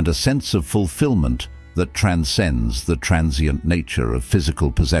 and a sense of fulfillment that transcends the transient nature of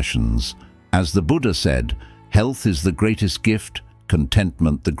physical possessions. As the Buddha said, health is the greatest gift,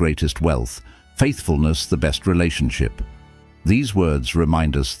 contentment the greatest wealth, faithfulness the best relationship. These words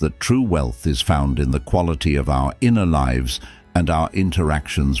remind us that true wealth is found in the quality of our inner lives and our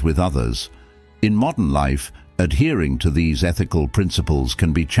interactions with others. In modern life, adhering to these ethical principles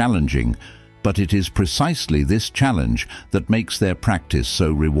can be challenging, but it is precisely this challenge that makes their practice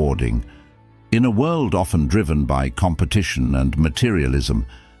so rewarding. In a world often driven by competition and materialism,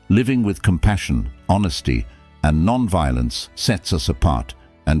 living with compassion, honesty, and non-violence sets us apart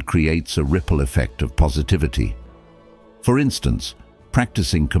and creates a ripple effect of positivity. For instance,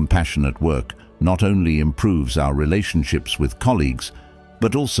 practicing compassion at work not only improves our relationships with colleagues,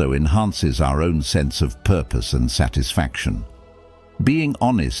 but also enhances our own sense of purpose and satisfaction. Being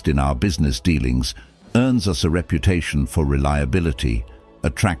honest in our business dealings earns us a reputation for reliability,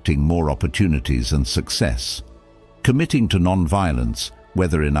 attracting more opportunities and success. Committing to non-violence,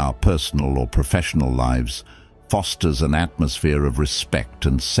 whether in our personal or professional lives, fosters an atmosphere of respect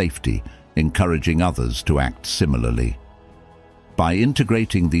and safety, encouraging others to act similarly. By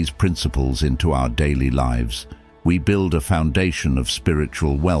integrating these principles into our daily lives, we build a foundation of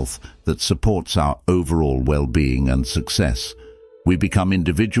spiritual wealth that supports our overall well-being and success. We become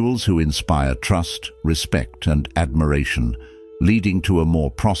individuals who inspire trust, respect, and admiration, leading to a more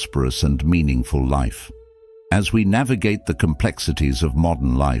prosperous and meaningful life. As we navigate the complexities of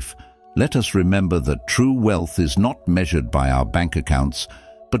modern life, let us remember that true wealth is not measured by our bank accounts,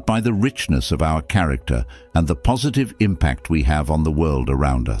 but by the richness of our character and the positive impact we have on the world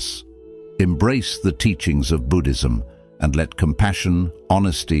around us. Embrace the teachings of Buddhism and let compassion,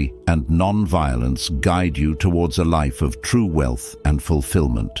 honesty, and non-violence guide you towards a life of true wealth and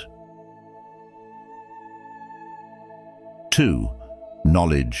fulfillment. 2.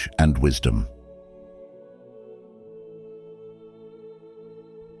 Knowledge and wisdom.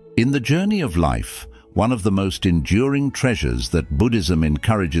 In the journey of life, one of the most enduring treasures that Buddhism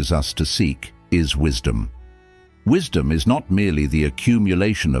encourages us to seek is wisdom. Wisdom is not merely the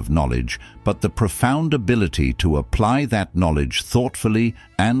accumulation of knowledge, but the profound ability to apply that knowledge thoughtfully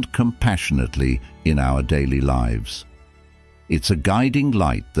and compassionately in our daily lives. It's a guiding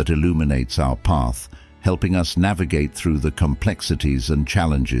light that illuminates our path, helping us navigate through the complexities and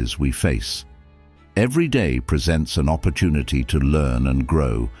challenges we face. Every day presents an opportunity to learn and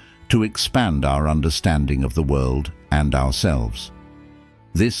grow, to expand our understanding of the world and ourselves.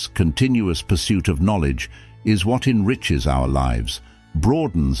 This continuous pursuit of knowledge is what enriches our lives,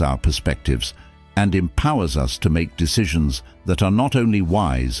 broadens our perspectives, and empowers us to make decisions that are not only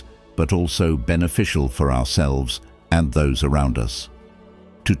wise, but also beneficial for ourselves and those around us.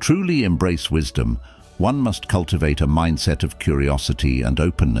 To truly embrace wisdom, one must cultivate a mindset of curiosity and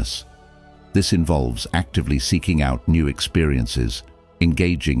openness. This involves actively seeking out new experiences,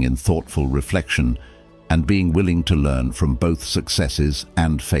 engaging in thoughtful reflection, and being willing to learn from both successes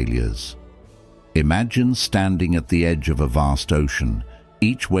and failures. Imagine standing at the edge of a vast ocean,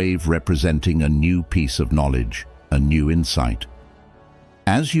 each wave representing a new piece of knowledge, a new insight.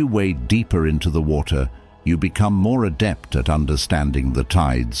 As you wade deeper into the water, you become more adept at understanding the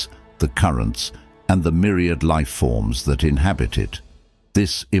tides, the currents, and the myriad life forms that inhabit it.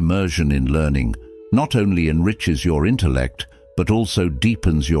 This immersion in learning not only enriches your intellect, but also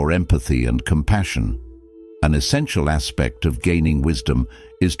deepens your empathy and compassion. An essential aspect of gaining wisdom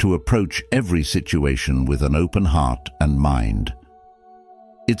is to approach every situation with an open heart and mind.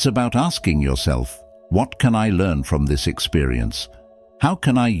 It's about asking yourself, what can I learn from this experience? How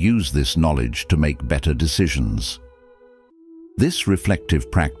can I use this knowledge to make better decisions? This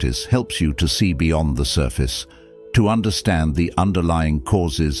reflective practice helps you to see beyond the surface, to understand the underlying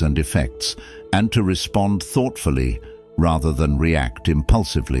causes and effects, and to respond thoughtfully rather than react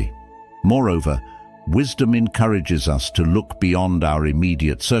impulsively. Moreover, wisdom encourages us to look beyond our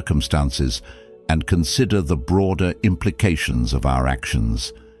immediate circumstances and consider the broader implications of our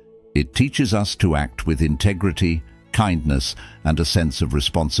actions. It teaches us to act with integrity, kindness, and a sense of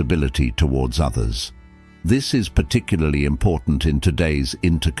responsibility towards others. This is particularly important in today's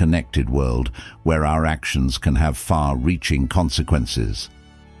interconnected world, where our actions can have far-reaching consequences.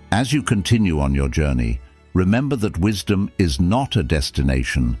 As you continue on your journey, Remember that wisdom is not a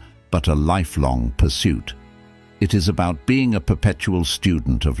destination, but a lifelong pursuit. It is about being a perpetual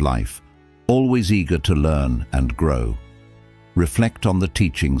student of life, always eager to learn and grow. Reflect on the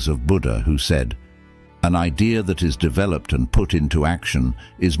teachings of Buddha, who said, "An idea that is developed and put into action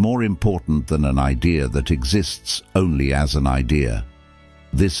is more important than an idea that exists only as an idea."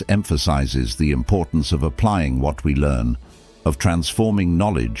 This emphasizes the importance of applying what we learn, of transforming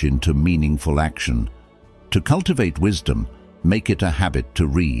knowledge into meaningful action. To cultivate wisdom, make it a habit to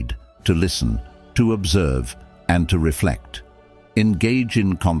read, to listen, to observe, and to reflect. Engage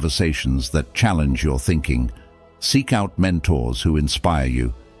in conversations that challenge your thinking. Seek out mentors who inspire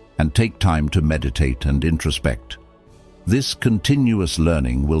you, and take time to meditate and introspect. This continuous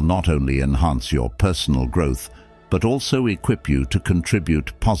learning will not only enhance your personal growth, but also equip you to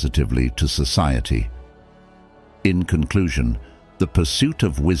contribute positively to society. In conclusion, the pursuit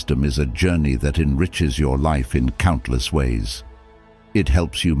of wisdom is a journey that enriches your life in countless ways. It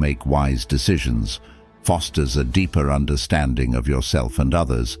helps you make wise decisions, fosters a deeper understanding of yourself and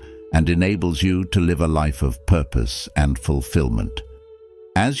others, and enables you to live a life of purpose and fulfillment.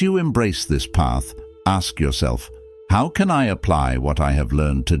 As you embrace this path, ask yourself, how can I apply what I have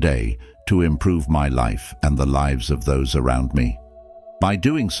learned today to improve my life and the lives of those around me? By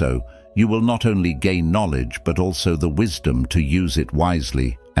doing so, you will not only gain knowledge but also the wisdom to use it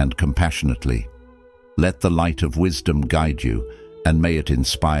wisely and compassionately. Let the light of wisdom guide you, and may it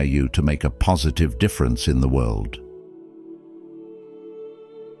inspire you to make a positive difference in the world.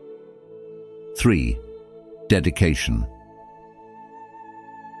 3. Dedication.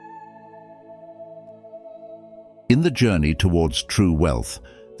 In the journey towards true wealth,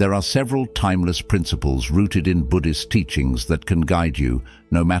 there are several timeless principles rooted in Buddhist teachings that can guide you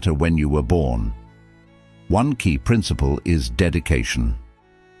no matter when you were born. One key principle is dedication.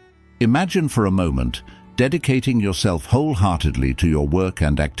 Imagine for a moment dedicating yourself wholeheartedly to your work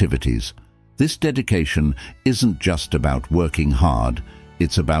and activities. This dedication isn't just about working hard,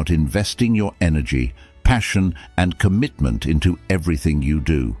 it's about investing your energy, passion, and commitment into everything you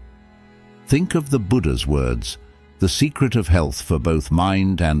do. Think of the Buddha's words, "The secret of health for both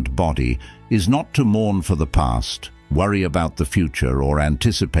mind and body is not to mourn for the past, worry about the future, or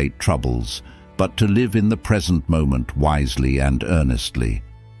anticipate troubles, but to live in the present moment wisely and earnestly."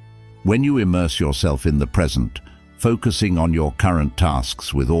 When you immerse yourself in the present, focusing on your current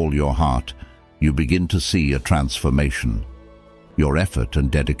tasks with all your heart, you begin to see a transformation. Your effort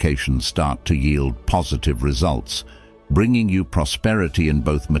and dedication start to yield positive results, bringing you prosperity in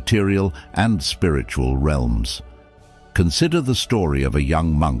both material and spiritual realms. Consider the story of a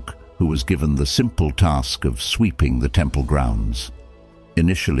young monk who was given the simple task of sweeping the temple grounds.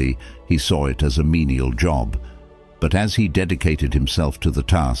 Initially, he saw it as a menial job, but as he dedicated himself to the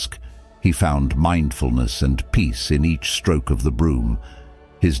task, he found mindfulness and peace in each stroke of the broom.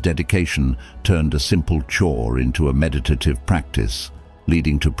 His dedication turned a simple chore into a meditative practice,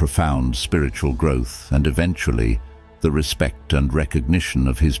 leading to profound spiritual growth and eventually the respect and recognition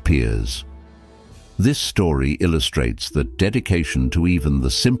of his peers. This story illustrates that dedication to even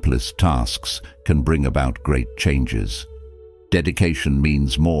the simplest tasks can bring about great changes. Dedication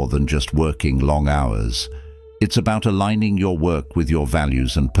means more than just working long hours. It's about aligning your work with your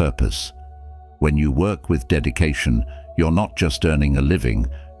values and purpose. When you work with dedication, you're not just earning a living,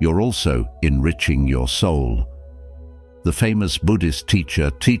 you're also enriching your soul. The famous Buddhist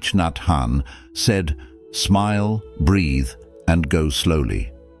teacher Thich Nhat Hanh said, "Smile, breathe, and go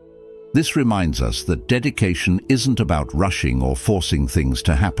slowly." This reminds us that dedication isn't about rushing or forcing things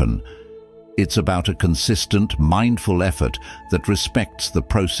to happen. It's about a consistent, mindful effort that respects the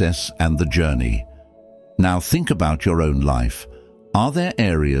process and the journey. Now think about your own life. Are there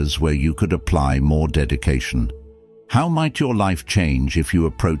areas where you could apply more dedication? How might your life change if you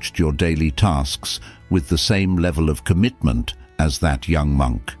approached your daily tasks with the same level of commitment as that young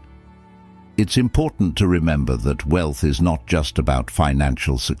monk? It's important to remember that wealth is not just about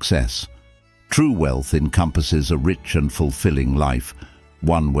financial success. True wealth encompasses a rich and fulfilling life,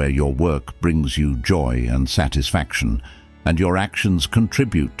 one where your work brings you joy and satisfaction, and your actions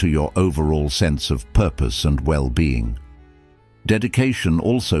contribute to your overall sense of purpose and well-being. Dedication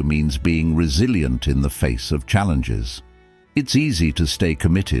also means being resilient in the face of challenges. It's easy to stay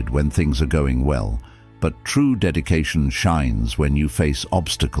committed when things are going well, but true dedication shines when you face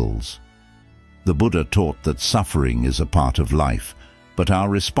obstacles. The Buddha taught that suffering is a part of life, but our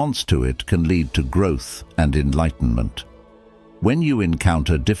response to it can lead to growth and enlightenment. When you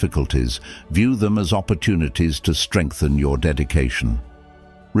encounter difficulties, view them as opportunities to strengthen your dedication.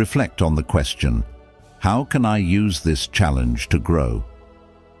 Reflect on the question, how can I use this challenge to grow?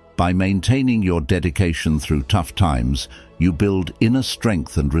 By maintaining your dedication through tough times, you build inner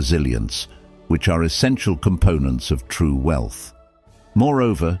strength and resilience, which are essential components of true wealth.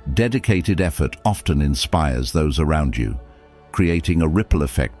 Moreover, dedicated effort often inspires those around you, creating a ripple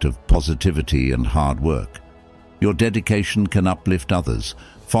effect of positivity and hard work. Your dedication can uplift others,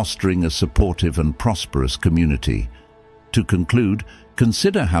 fostering a supportive and prosperous community. To conclude,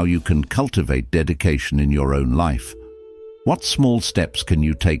 consider how you can cultivate dedication in your own life. What small steps can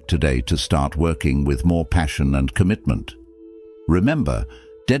you take today to start working with more passion and commitment? Remember,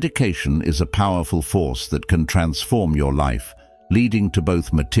 dedication is a powerful force that can transform your life, leading to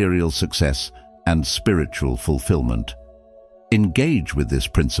both material success and spiritual fulfillment. Engage with this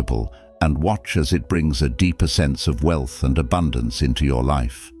principle and watch as it brings a deeper sense of wealth and abundance into your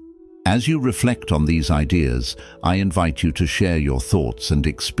life. As you reflect on these ideas, I invite you to share your thoughts and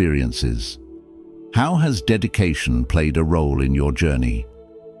experiences. How has dedication played a role in your journey?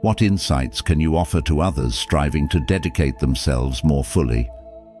 What insights can you offer to others striving to dedicate themselves more fully?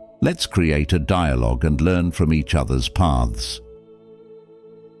 Let's create a dialogue and learn from each other's paths.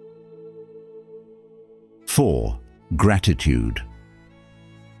 4. Gratitude.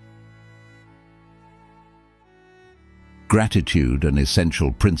 Gratitude, an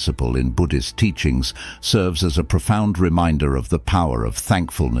essential principle in Buddhist teachings, serves as a profound reminder of the power of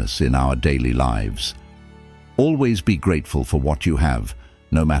thankfulness in our daily lives. Always be grateful for what you have,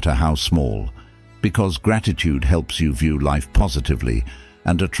 no matter how small, because gratitude helps you view life positively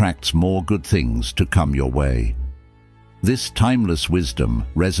and attracts more good things to come your way. This timeless wisdom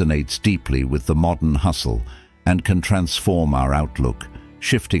resonates deeply with the modern hustle and can transform our outlook,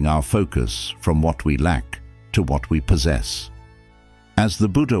 shifting our focus from what we lack to what we possess. As the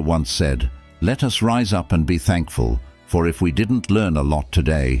Buddha once said, "Let us rise up and be thankful, for if we didn't learn a lot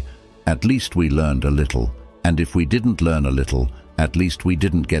today, at least we learned a little, and if we didn't learn a little, at least we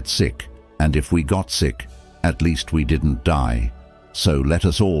didn't get sick, and if we got sick, at least we didn't die. So let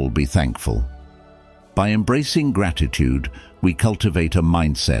us all be thankful." By embracing gratitude, we cultivate a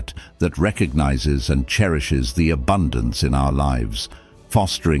mindset that recognizes and cherishes the abundance in our lives,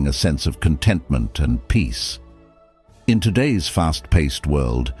 fostering a sense of contentment and peace. In today's fast-paced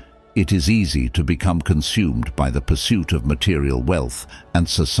world, it is easy to become consumed by the pursuit of material wealth and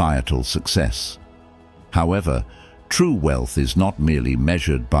societal success. However, true wealth is not merely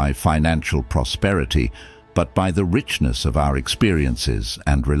measured by financial prosperity, but by the richness of our experiences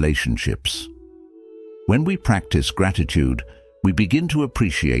and relationships. When we practice gratitude, we begin to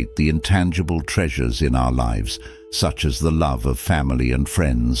appreciate the intangible treasures in our lives, such as the love of family and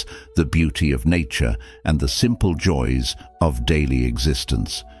friends, the beauty of nature, and the simple joys of daily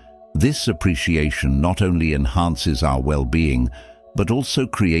existence. This appreciation not only enhances our well-being, but also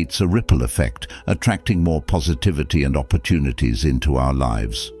creates a ripple effect, attracting more positivity and opportunities into our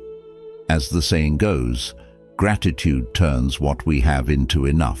lives. As the saying goes, gratitude turns what we have into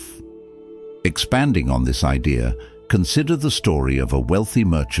enough. Expanding on this idea, consider the story of a wealthy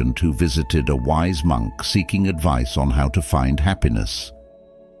merchant who visited a wise monk seeking advice on how to find happiness.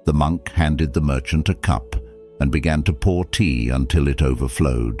 The monk handed the merchant a cup and began to pour tea until it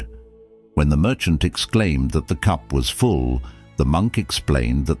overflowed. When the merchant exclaimed that the cup was full, the monk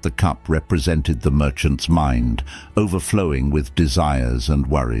explained that the cup represented the merchant's mind, overflowing with desires and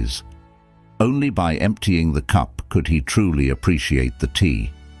worries. Only by emptying the cup could he truly appreciate the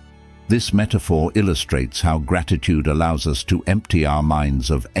tea. This metaphor illustrates how gratitude allows us to empty our minds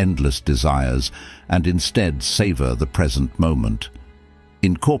of endless desires and instead savor the present moment.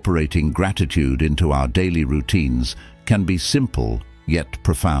 Incorporating gratitude into our daily routines can be simple yet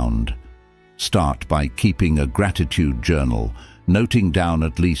profound. Start by keeping a gratitude journal, noting down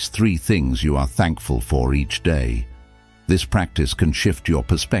at least 3 things you are thankful for each day. This practice can shift your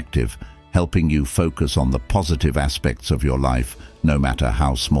perspective, helping you focus on the positive aspects of your life, no matter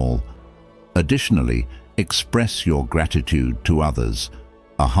how small. Additionally, express your gratitude to others.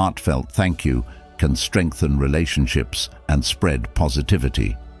 A heartfelt thank you can strengthen relationships and spread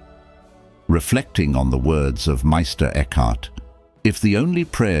positivity. Reflecting on the words of Meister Eckhart, "If the only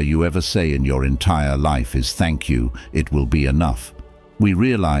prayer you ever say in your entire life is thank you, it will be enough," we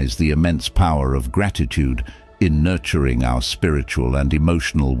realize the immense power of gratitude in nurturing our spiritual and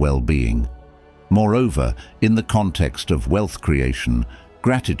emotional well-being. Moreover, in the context of wealth creation,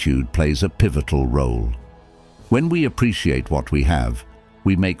 gratitude plays a pivotal role. When we appreciate what we have,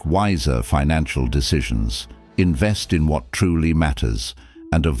 we make wiser financial decisions, invest in what truly matters,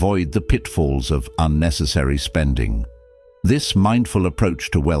 and avoid the pitfalls of unnecessary spending. This mindful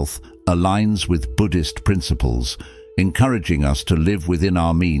approach to wealth aligns with Buddhist principles, encouraging us to live within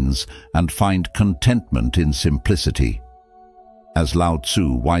our means and find contentment in simplicity. As Lao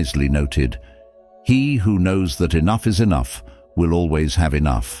Tzu wisely noted, "He who knows that enough is enough will always have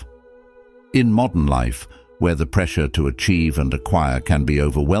enough." In modern life, where the pressure to achieve and acquire can be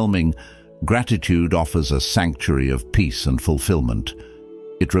overwhelming, gratitude offers a sanctuary of peace and fulfillment.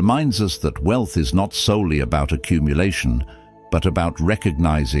 It reminds us that wealth is not solely about accumulation, but about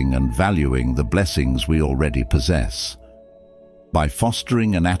recognizing and valuing the blessings we already possess. By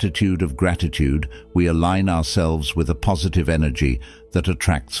fostering an attitude of gratitude, we align ourselves with a positive energy that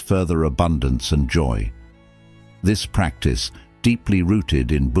attracts further abundance and joy. This practice, deeply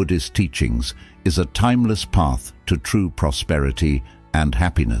rooted in Buddhist teachings, is a timeless path to true prosperity and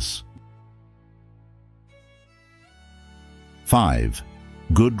happiness. 5.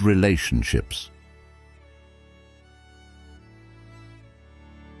 Good relationships.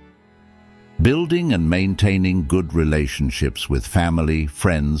 Building and maintaining good relationships with family,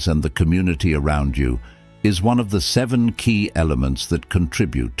 friends, and the community around you is one of the 7 key elements that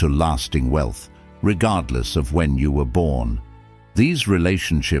contribute to lasting wealth, regardless of when you were born. These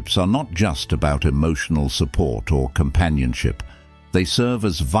relationships are not just about emotional support or companionship. They serve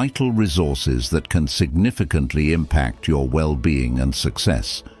as vital resources that can significantly impact your well-being and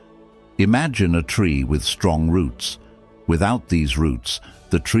success. Imagine a tree with strong roots. Without these roots,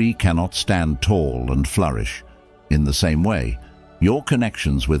 the tree cannot stand tall and flourish. In the same way, your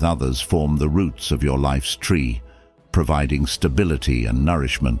connections with others form the roots of your life's tree, providing stability and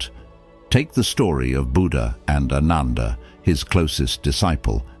nourishment. Take the story of Buddha and Ananda, his closest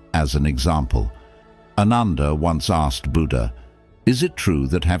disciple, as an example. Ananda once asked Buddha, "Is it true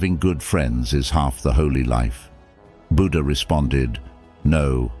that having good friends is half the holy life?" Buddha responded,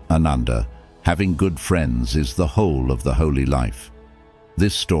 "No, Ananda, having good friends is the whole of the holy life."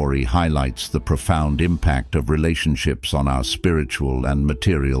 This story highlights the profound impact of relationships on our spiritual and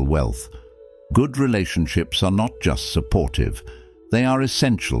material wealth. Good relationships are not just supportive, they are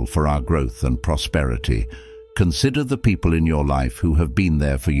essential for our growth and prosperity. Consider the people in your life who have been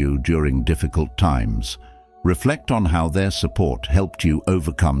there for you during difficult times. Reflect on how their support helped you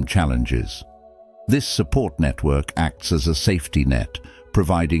overcome challenges. This support network acts as a safety net,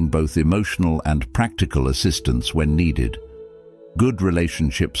 providing both emotional and practical assistance when needed. Good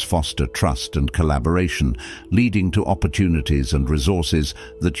relationships foster trust and collaboration, leading to opportunities and resources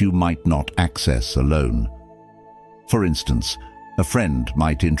that you might not access alone. For instance, a friend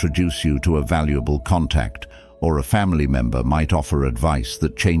might introduce you to a valuable contact, or a family member might offer advice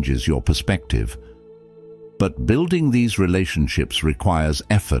that changes your perspective. But building these relationships requires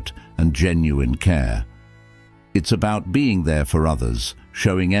effort and genuine care. It's about being there for others,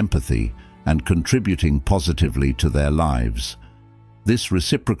 showing empathy, and contributing positively to their lives. This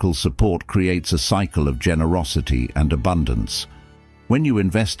reciprocal support creates a cycle of generosity and abundance. When you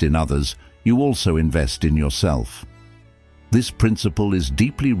invest in others, you also invest in yourself. This principle is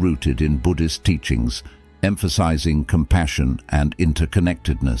deeply rooted in Buddhist teachings, emphasizing compassion and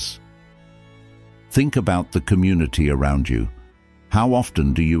interconnectedness. Think about the community around you. How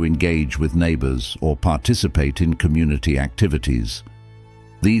often do you engage with neighbors or participate in community activities?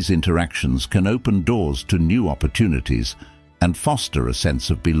 These interactions can open doors to new opportunities and foster a sense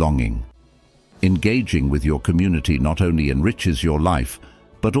of belonging. Engaging with your community not only enriches your life,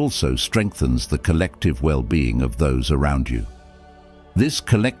 but also strengthens the collective well-being of those around you. This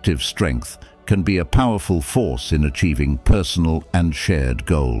collective strength can be a powerful force in achieving personal and shared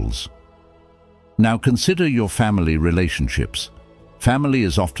goals. Now consider your family relationships. Family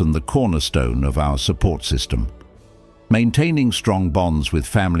is often the cornerstone of our support system. Maintaining strong bonds with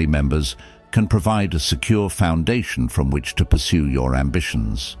family members can provide a secure foundation from which to pursue your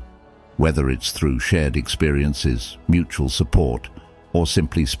ambitions. Whether it's through shared experiences, mutual support, or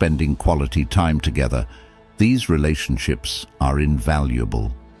simply spending quality time together, these relationships are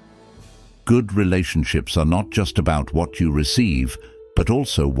invaluable. Good relationships are not just about what you receive, but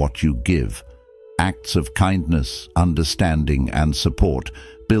also what you give. Acts of kindness, understanding, and support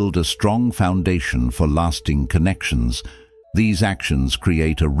build a strong foundation for lasting connections. These actions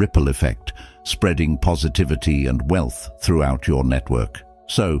create a ripple effect, spreading positivity and wealth throughout your network.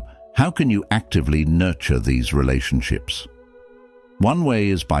 So, how can you actively nurture these relationships? One way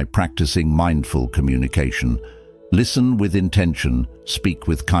is by practicing mindful communication. Listen with intention, speak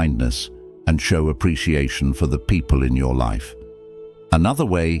with kindness, and show appreciation for the people in your life. Another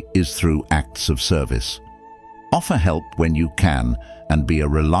way is through acts of service. Offer help when you can and be a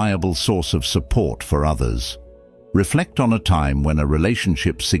reliable source of support for others. Reflect on a time when a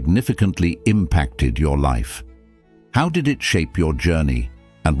relationship significantly impacted your life. How did it shape your journey,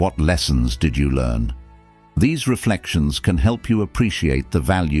 and what lessons did you learn? These reflections can help you appreciate the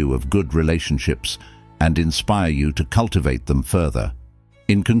value of good relationships and inspire you to cultivate them further.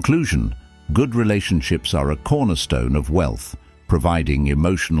 In conclusion, good relationships are a cornerstone of wealth, providing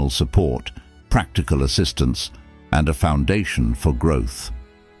emotional support, practical assistance, and a foundation for growth.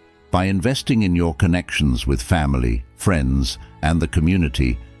 By investing in your connections with family, friends, and the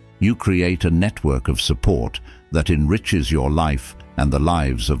community, you create a network of support that enriches your life and the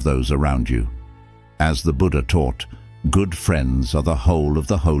lives of those around you. As the Buddha taught, good friends are the whole of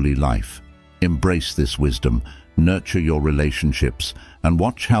the holy life. Embrace this wisdom, nurture your relationships, and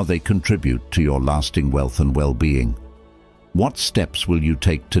watch how they contribute to your lasting wealth and well-being. What steps will you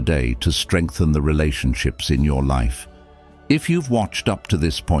take today to strengthen the relationships in your life? If you've watched up to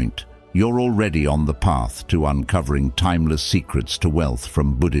this point, you're already on the path to uncovering timeless secrets to wealth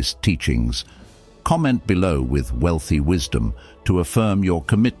from Buddhist teachings. Comment below with wealthy wisdom to affirm your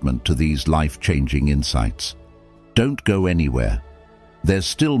commitment to these life-changing insights. Don't go anywhere. There's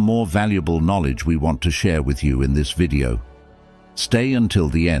still more valuable knowledge we want to share with you in this video. Stay until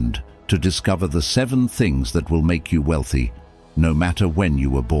the end to discover the 7 things that will make you wealthy, no matter when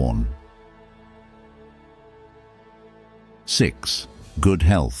you were born. 6. Good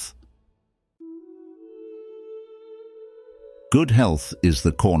health. Good health is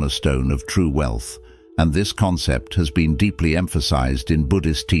the cornerstone of true wealth, and this concept has been deeply emphasized in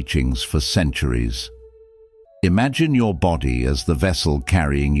Buddhist teachings for centuries. Imagine your body as the vessel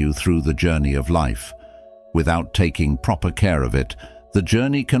carrying you through the journey of life. Without taking proper care of it, the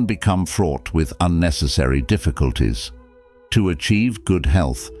journey can become fraught with unnecessary difficulties. To achieve good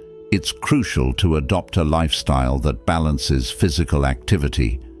health, it's crucial to adopt a lifestyle that balances physical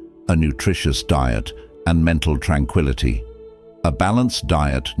activity, a nutritious diet, and mental tranquility. A balanced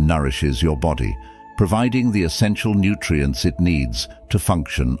diet nourishes your body, providing the essential nutrients it needs to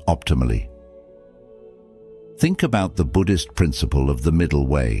function optimally. Think about the Buddhist principle of the middle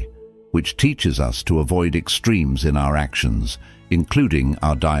way, which teaches us to avoid extremes in our actions, including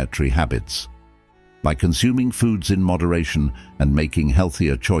our dietary habits. By consuming foods in moderation and making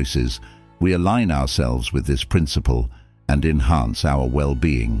healthier choices, we align ourselves with this principle and enhance our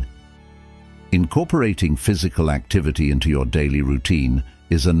well-being. Incorporating physical activity into your daily routine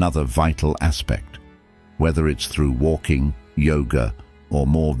is another vital aspect. Whether it's through walking, yoga, or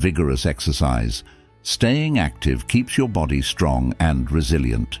more vigorous exercise, staying active keeps your body strong and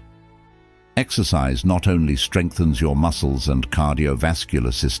resilient. Exercise not only strengthens your muscles and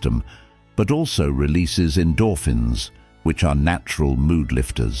cardiovascular system, but also releases endorphins, which are natural mood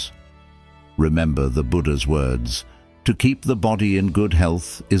lifters. Remember the Buddha's words, "To keep the body in good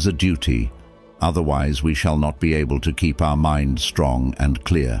health is a duty. Otherwise, we shall not be able to keep our mind strong and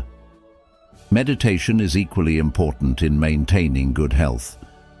clear." Meditation is equally important in maintaining good health.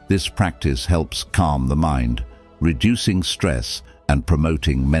 This practice helps calm the mind, reducing stress and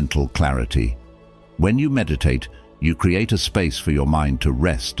promoting mental clarity. When you meditate, you create a space for your mind to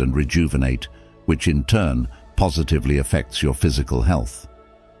rest and rejuvenate, which in turn positively affects your physical health.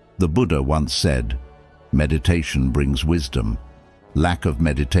 The Buddha once said, "Meditation brings wisdom. Lack of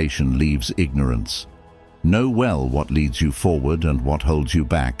meditation leaves ignorance. Know well what leads you forward and what holds you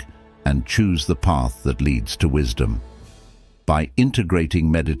back, and choose the path that leads to wisdom." By integrating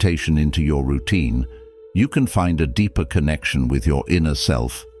meditation into your routine, you can find a deeper connection with your inner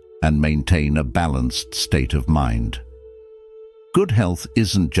self and maintain a balanced state of mind. Good health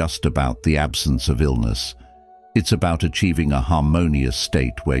isn't just about the absence of illness. It's about achieving a harmonious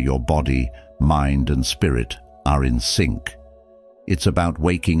state where your body, mind, and spirit are in sync. It's about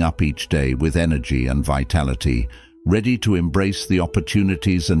waking up each day with energy and vitality, ready to embrace the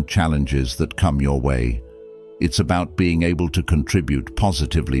opportunities and challenges that come your way. It's about being able to contribute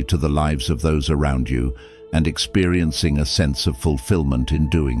positively to the lives of those around you and experiencing a sense of fulfillment in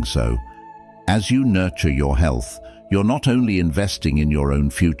doing so. As you nurture your health, you're not only investing in your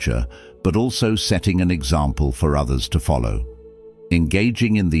own future, but also setting an example for others to follow.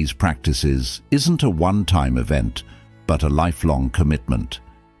 Engaging in these practices isn't a one-time event, but a lifelong commitment.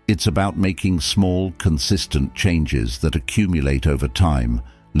 It's about making small, consistent changes that accumulate over time,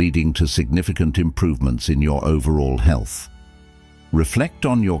 leading to significant improvements in your overall health. Reflect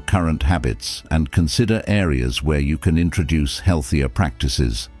on your current habits and consider areas where you can introduce healthier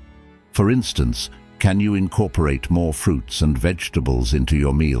practices. For instance, can you incorporate more fruits and vegetables into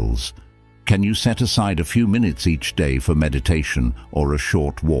your meals? Can you set aside a few minutes each day for meditation or a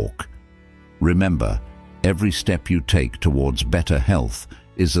short walk? Remember, every step you take towards better health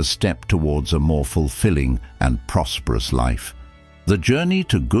is a step towards a more fulfilling and prosperous life. The journey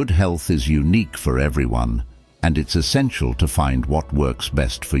to good health is unique for everyone, and it's essential to find what works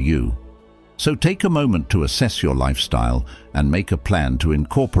best for you. So take a moment to assess your lifestyle and make a plan to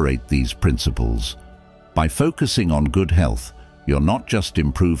incorporate these principles. By focusing on good health, you're not just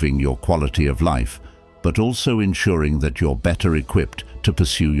improving your quality of life, but also ensuring that you're better equipped to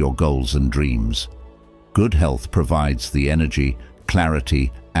pursue your goals and dreams. Good health provides the energy,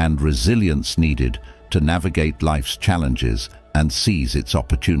 clarity, and resilience needed to navigate life's challenges and seize its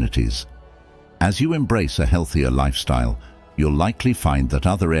opportunities. As you embrace a healthier lifestyle, you'll likely find that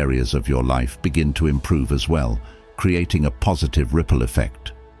other areas of your life begin to improve as well, creating a positive ripple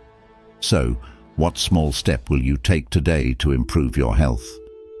effect. So, what small step will you take today to improve your health?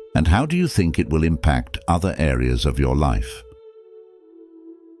 And how do you think it will impact other areas of your life?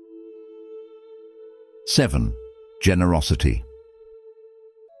 7. Generosity.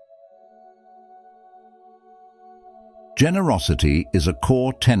 Generosity is a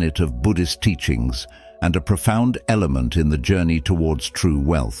core tenet of Buddhist teachings and a profound element in the journey towards true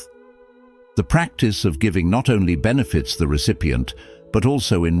wealth. The practice of giving not only benefits the recipient, but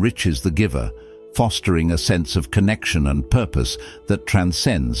also enriches the giver, fostering a sense of connection and purpose that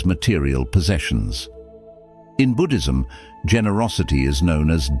transcends material possessions. In Buddhism, generosity is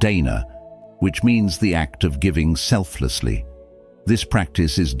known as dana, which means the act of giving selflessly. This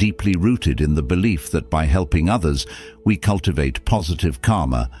practice is deeply rooted in the belief that by helping others, we cultivate positive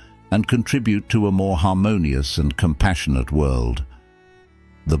karma and contribute to a more harmonious and compassionate world.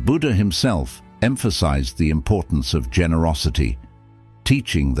 The Buddha himself emphasized the importance of generosity,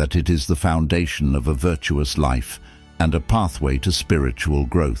 teaching that it is the foundation of a virtuous life and a pathway to spiritual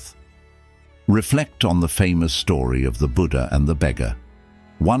growth. Reflect on the famous story of the Buddha and the beggar.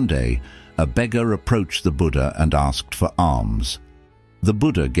 One day, a beggar approached the Buddha and asked for alms. The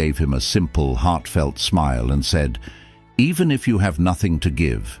Buddha gave him a simple, heartfelt smile and said, "Even if you have nothing to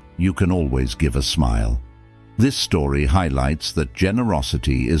give, you can always give a smile." This story highlights that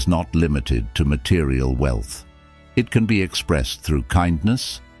generosity is not limited to material wealth. It can be expressed through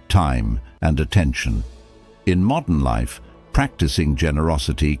kindness, time, and attention. In modern life, practicing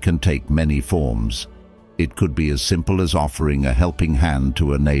generosity can take many forms. It could be as simple as offering a helping hand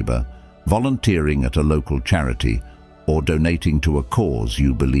to a neighbor, volunteering at a local charity, or donating to a cause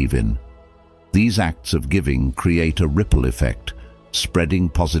you believe in. These acts of giving create a ripple effect, spreading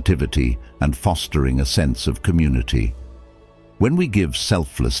positivity and fostering a sense of community. When we give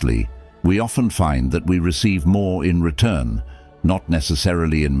selflessly, we often find that we receive more in return, not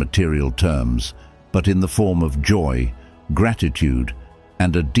necessarily in material terms, but in the form of joy, gratitude,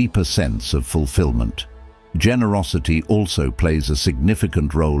 and a deeper sense of fulfillment. Generosity also plays a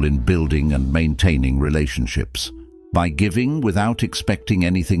significant role in building and maintaining relationships. By giving without expecting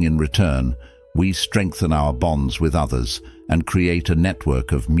anything in return, we strengthen our bonds with others and create a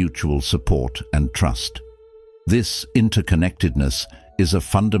network of mutual support and trust. This interconnectedness is a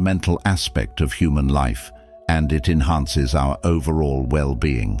fundamental aspect of human life, and it enhances our overall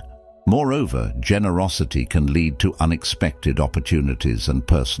well-being. Moreover, generosity can lead to unexpected opportunities and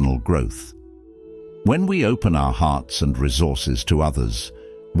personal growth. When we open our hearts and resources to others,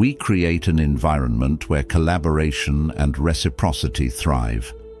 we create an environment where collaboration and reciprocity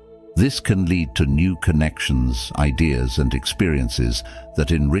thrive. This can lead to new connections, ideas, and experiences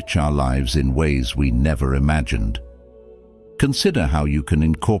that enrich our lives in ways we never imagined. Consider how you can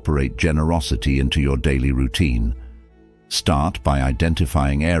incorporate generosity into your daily routine. Start by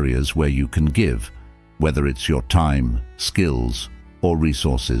identifying areas where you can give, whether it's your time, skills, or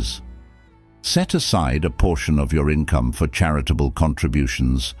resources. Set aside a portion of your income for charitable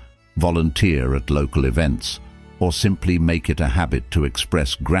contributions, volunteer at local events, or simply make it a habit to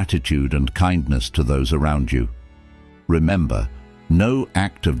express gratitude and kindness to those around you. Remember, no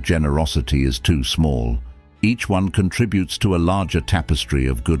act of generosity is too small. Each one contributes to a larger tapestry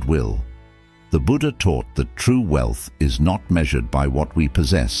of goodwill. The Buddha taught that true wealth is not measured by what we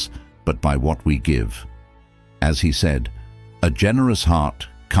possess, but by what we give. As he said, "A generous heart,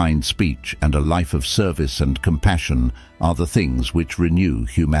 kind speech, and a life of service and compassion are the things which renew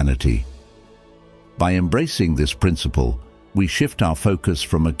humanity." By embracing this principle, we shift our focus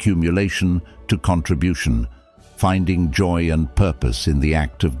from accumulation to contribution, finding joy and purpose in the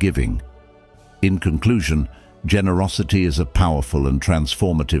act of giving. In conclusion, generosity is a powerful and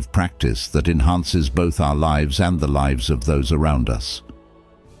transformative practice that enhances both our lives and the lives of those around us.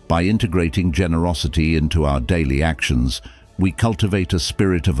 By integrating generosity into our daily actions, we cultivate a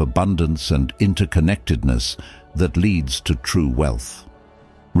spirit of abundance and interconnectedness that leads to true wealth.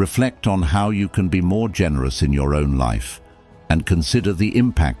 Reflect on how you can be more generous in your own life, and consider the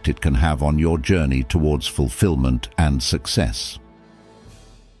impact it can have on your journey towards fulfillment and success.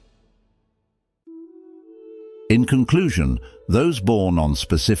 In conclusion, those born on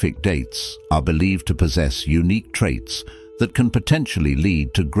specific dates are believed to possess unique traits that can potentially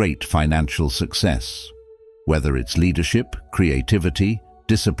lead to great financial success. Whether it's leadership, creativity,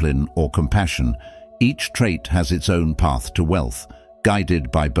 discipline, or compassion, each trait has its own path to wealth,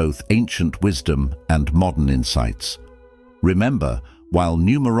 guided by both ancient wisdom and modern insights. Remember, while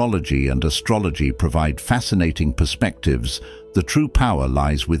numerology and astrology provide fascinating perspectives, the true power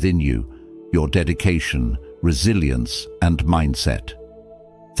lies within you, your dedication, resilience, and mindset.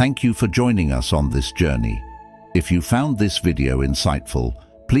 Thank you for joining us on this journey. If you found this video insightful,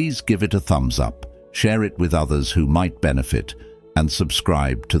 please give it a thumbs up, share it with others who might benefit, and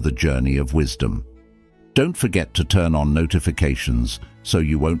subscribe to the Journey of Wisdom. Don't forget to turn on notifications so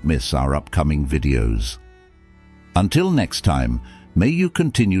you won't miss our upcoming videos. Until next time, may you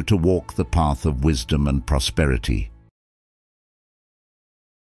continue to walk the path of wisdom and prosperity.